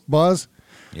low, Buzz?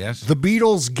 Yes. The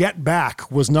Beatles' Get Back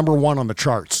was number 1 on the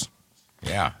charts.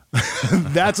 Yeah.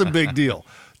 That's a big deal.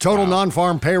 Total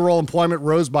non-farm payroll employment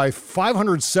rose by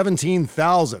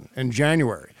 517,000 in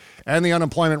January, and the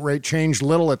unemployment rate changed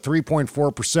little at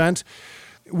 3.4%.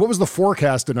 What was the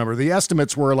forecasted number? The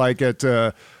estimates were like at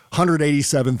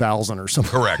 187,000 or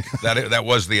something. Correct. That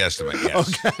was the estimate,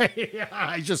 yes. Okay. Yeah,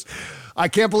 I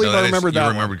can't believe I remembered that.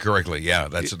 You remembered correctly. Yeah,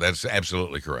 that's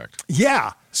absolutely correct.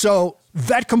 Yeah. So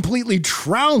that completely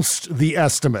trounced the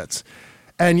estimates.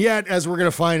 And yet, as we're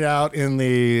going to find out in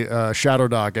the shadow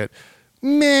docket,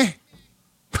 meh.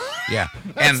 Yeah.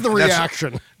 That's the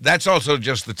reaction. That's also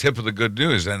just the tip of the good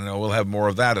news, and we'll have more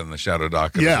of that in the shadow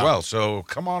docket as well. So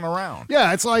come on around.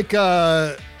 Yeah, it's like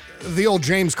the old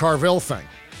James Carville thing.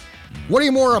 What are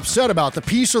you more upset about, the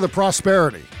peace or the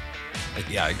prosperity?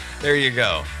 Yeah, there you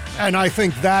go. And I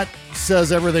think that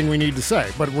says everything we need to say,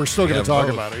 but we're still going to talk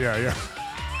about it. Yeah.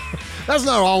 That's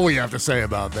not all we have to say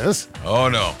about this. Oh,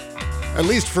 no. At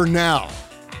least for now.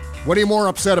 What are you more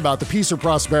upset about, the peace or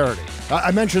prosperity?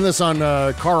 I mentioned this on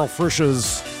Carl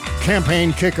Frisch's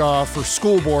campaign kickoff for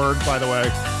school board, by the way.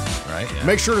 Right. Yeah.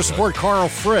 Make sure to support Carl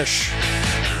Frisch.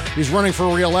 He's running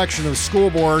for re-election to the school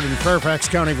board in Fairfax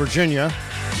County, Virginia.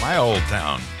 My old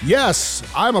town. Yes,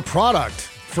 I'm a product,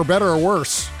 for better or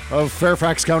worse, of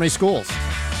Fairfax County schools,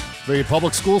 the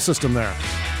public school system there.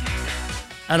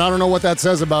 And I don't know what that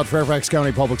says about Fairfax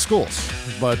County public schools,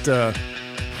 but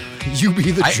you be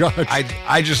the judge.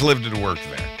 I just lived and worked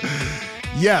there.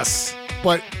 Yes,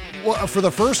 but for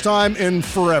the first time in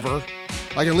forever,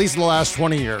 like at least the last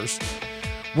 20 years,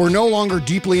 we're no longer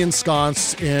deeply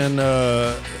ensconced in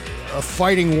a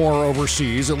fighting war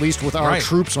overseas, at least with our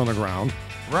troops on the ground.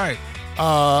 Right.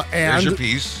 And there's your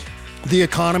peace. The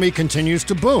economy continues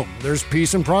to boom. There's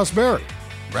peace and prosperity.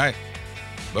 Right.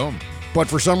 Boom. But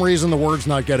for some reason, the word's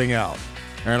not getting out.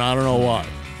 And I don't know why.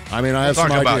 I mean, I have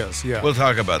some ideas. We'll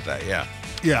talk about that, yeah.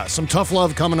 Yeah, some tough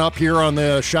love coming up here on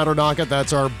the Shadow Docket.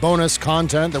 That's our bonus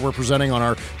content that we're presenting on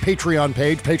our Patreon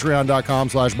page,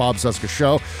 patreon.com/Bob Cesca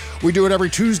Show. We do it every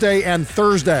Tuesday and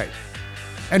Thursday.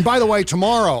 And by the way,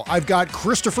 tomorrow I've got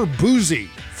Christopher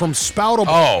Boozy from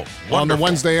Spoutable on the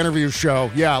Wednesday interview show.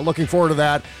 Yeah, looking forward to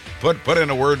that. Put in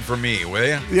a word for me, will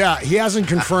you? Yeah, he hasn't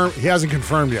confirmed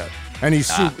yet. And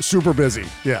he's super busy.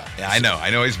 Yeah. Yeah, I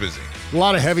know he's busy. A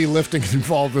lot of heavy lifting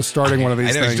involved with starting one of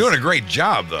these I know, things. he's doing a great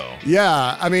job, though.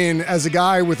 Yeah, I mean, as a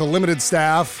guy with a limited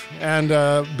staff and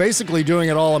basically doing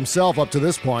it all himself up to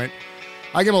this point,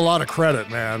 I give him a lot of credit,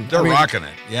 man. They're rocking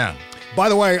it, yeah. By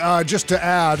the way, just to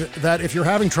add that if you're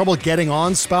having trouble getting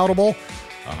on Spoutable,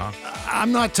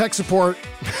 I'm not tech support.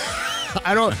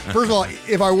 First of all,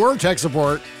 if I were tech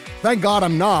support, thank God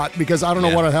I'm not, because I don't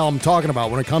know what the hell I'm talking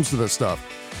about when it comes to this stuff.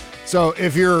 So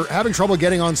if you're having trouble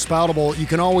getting on Spoutable, you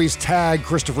can always tag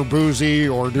Christopher Boozy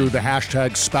or do the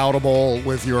hashtag Spoutable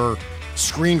with your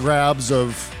screen grabs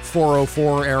of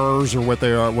 404 errors or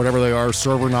whatever they are,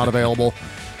 server not available.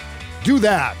 Do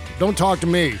that. Don't talk to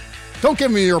me. Don't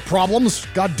give me your problems.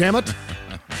 God damn it.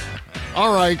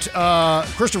 All right.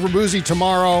 Christopher Boozy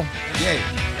tomorrow. Yay.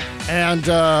 And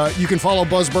you can follow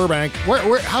Buzz Burbank.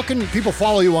 How can people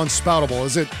follow you on Spoutable?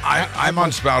 Is it? I'm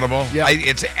on Spoutable. Yeah.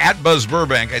 It's at Buzz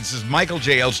Burbank. It says Michael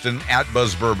J. Elston at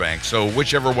Buzz Burbank. So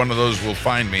whichever one of those will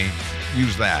find me,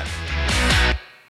 use that.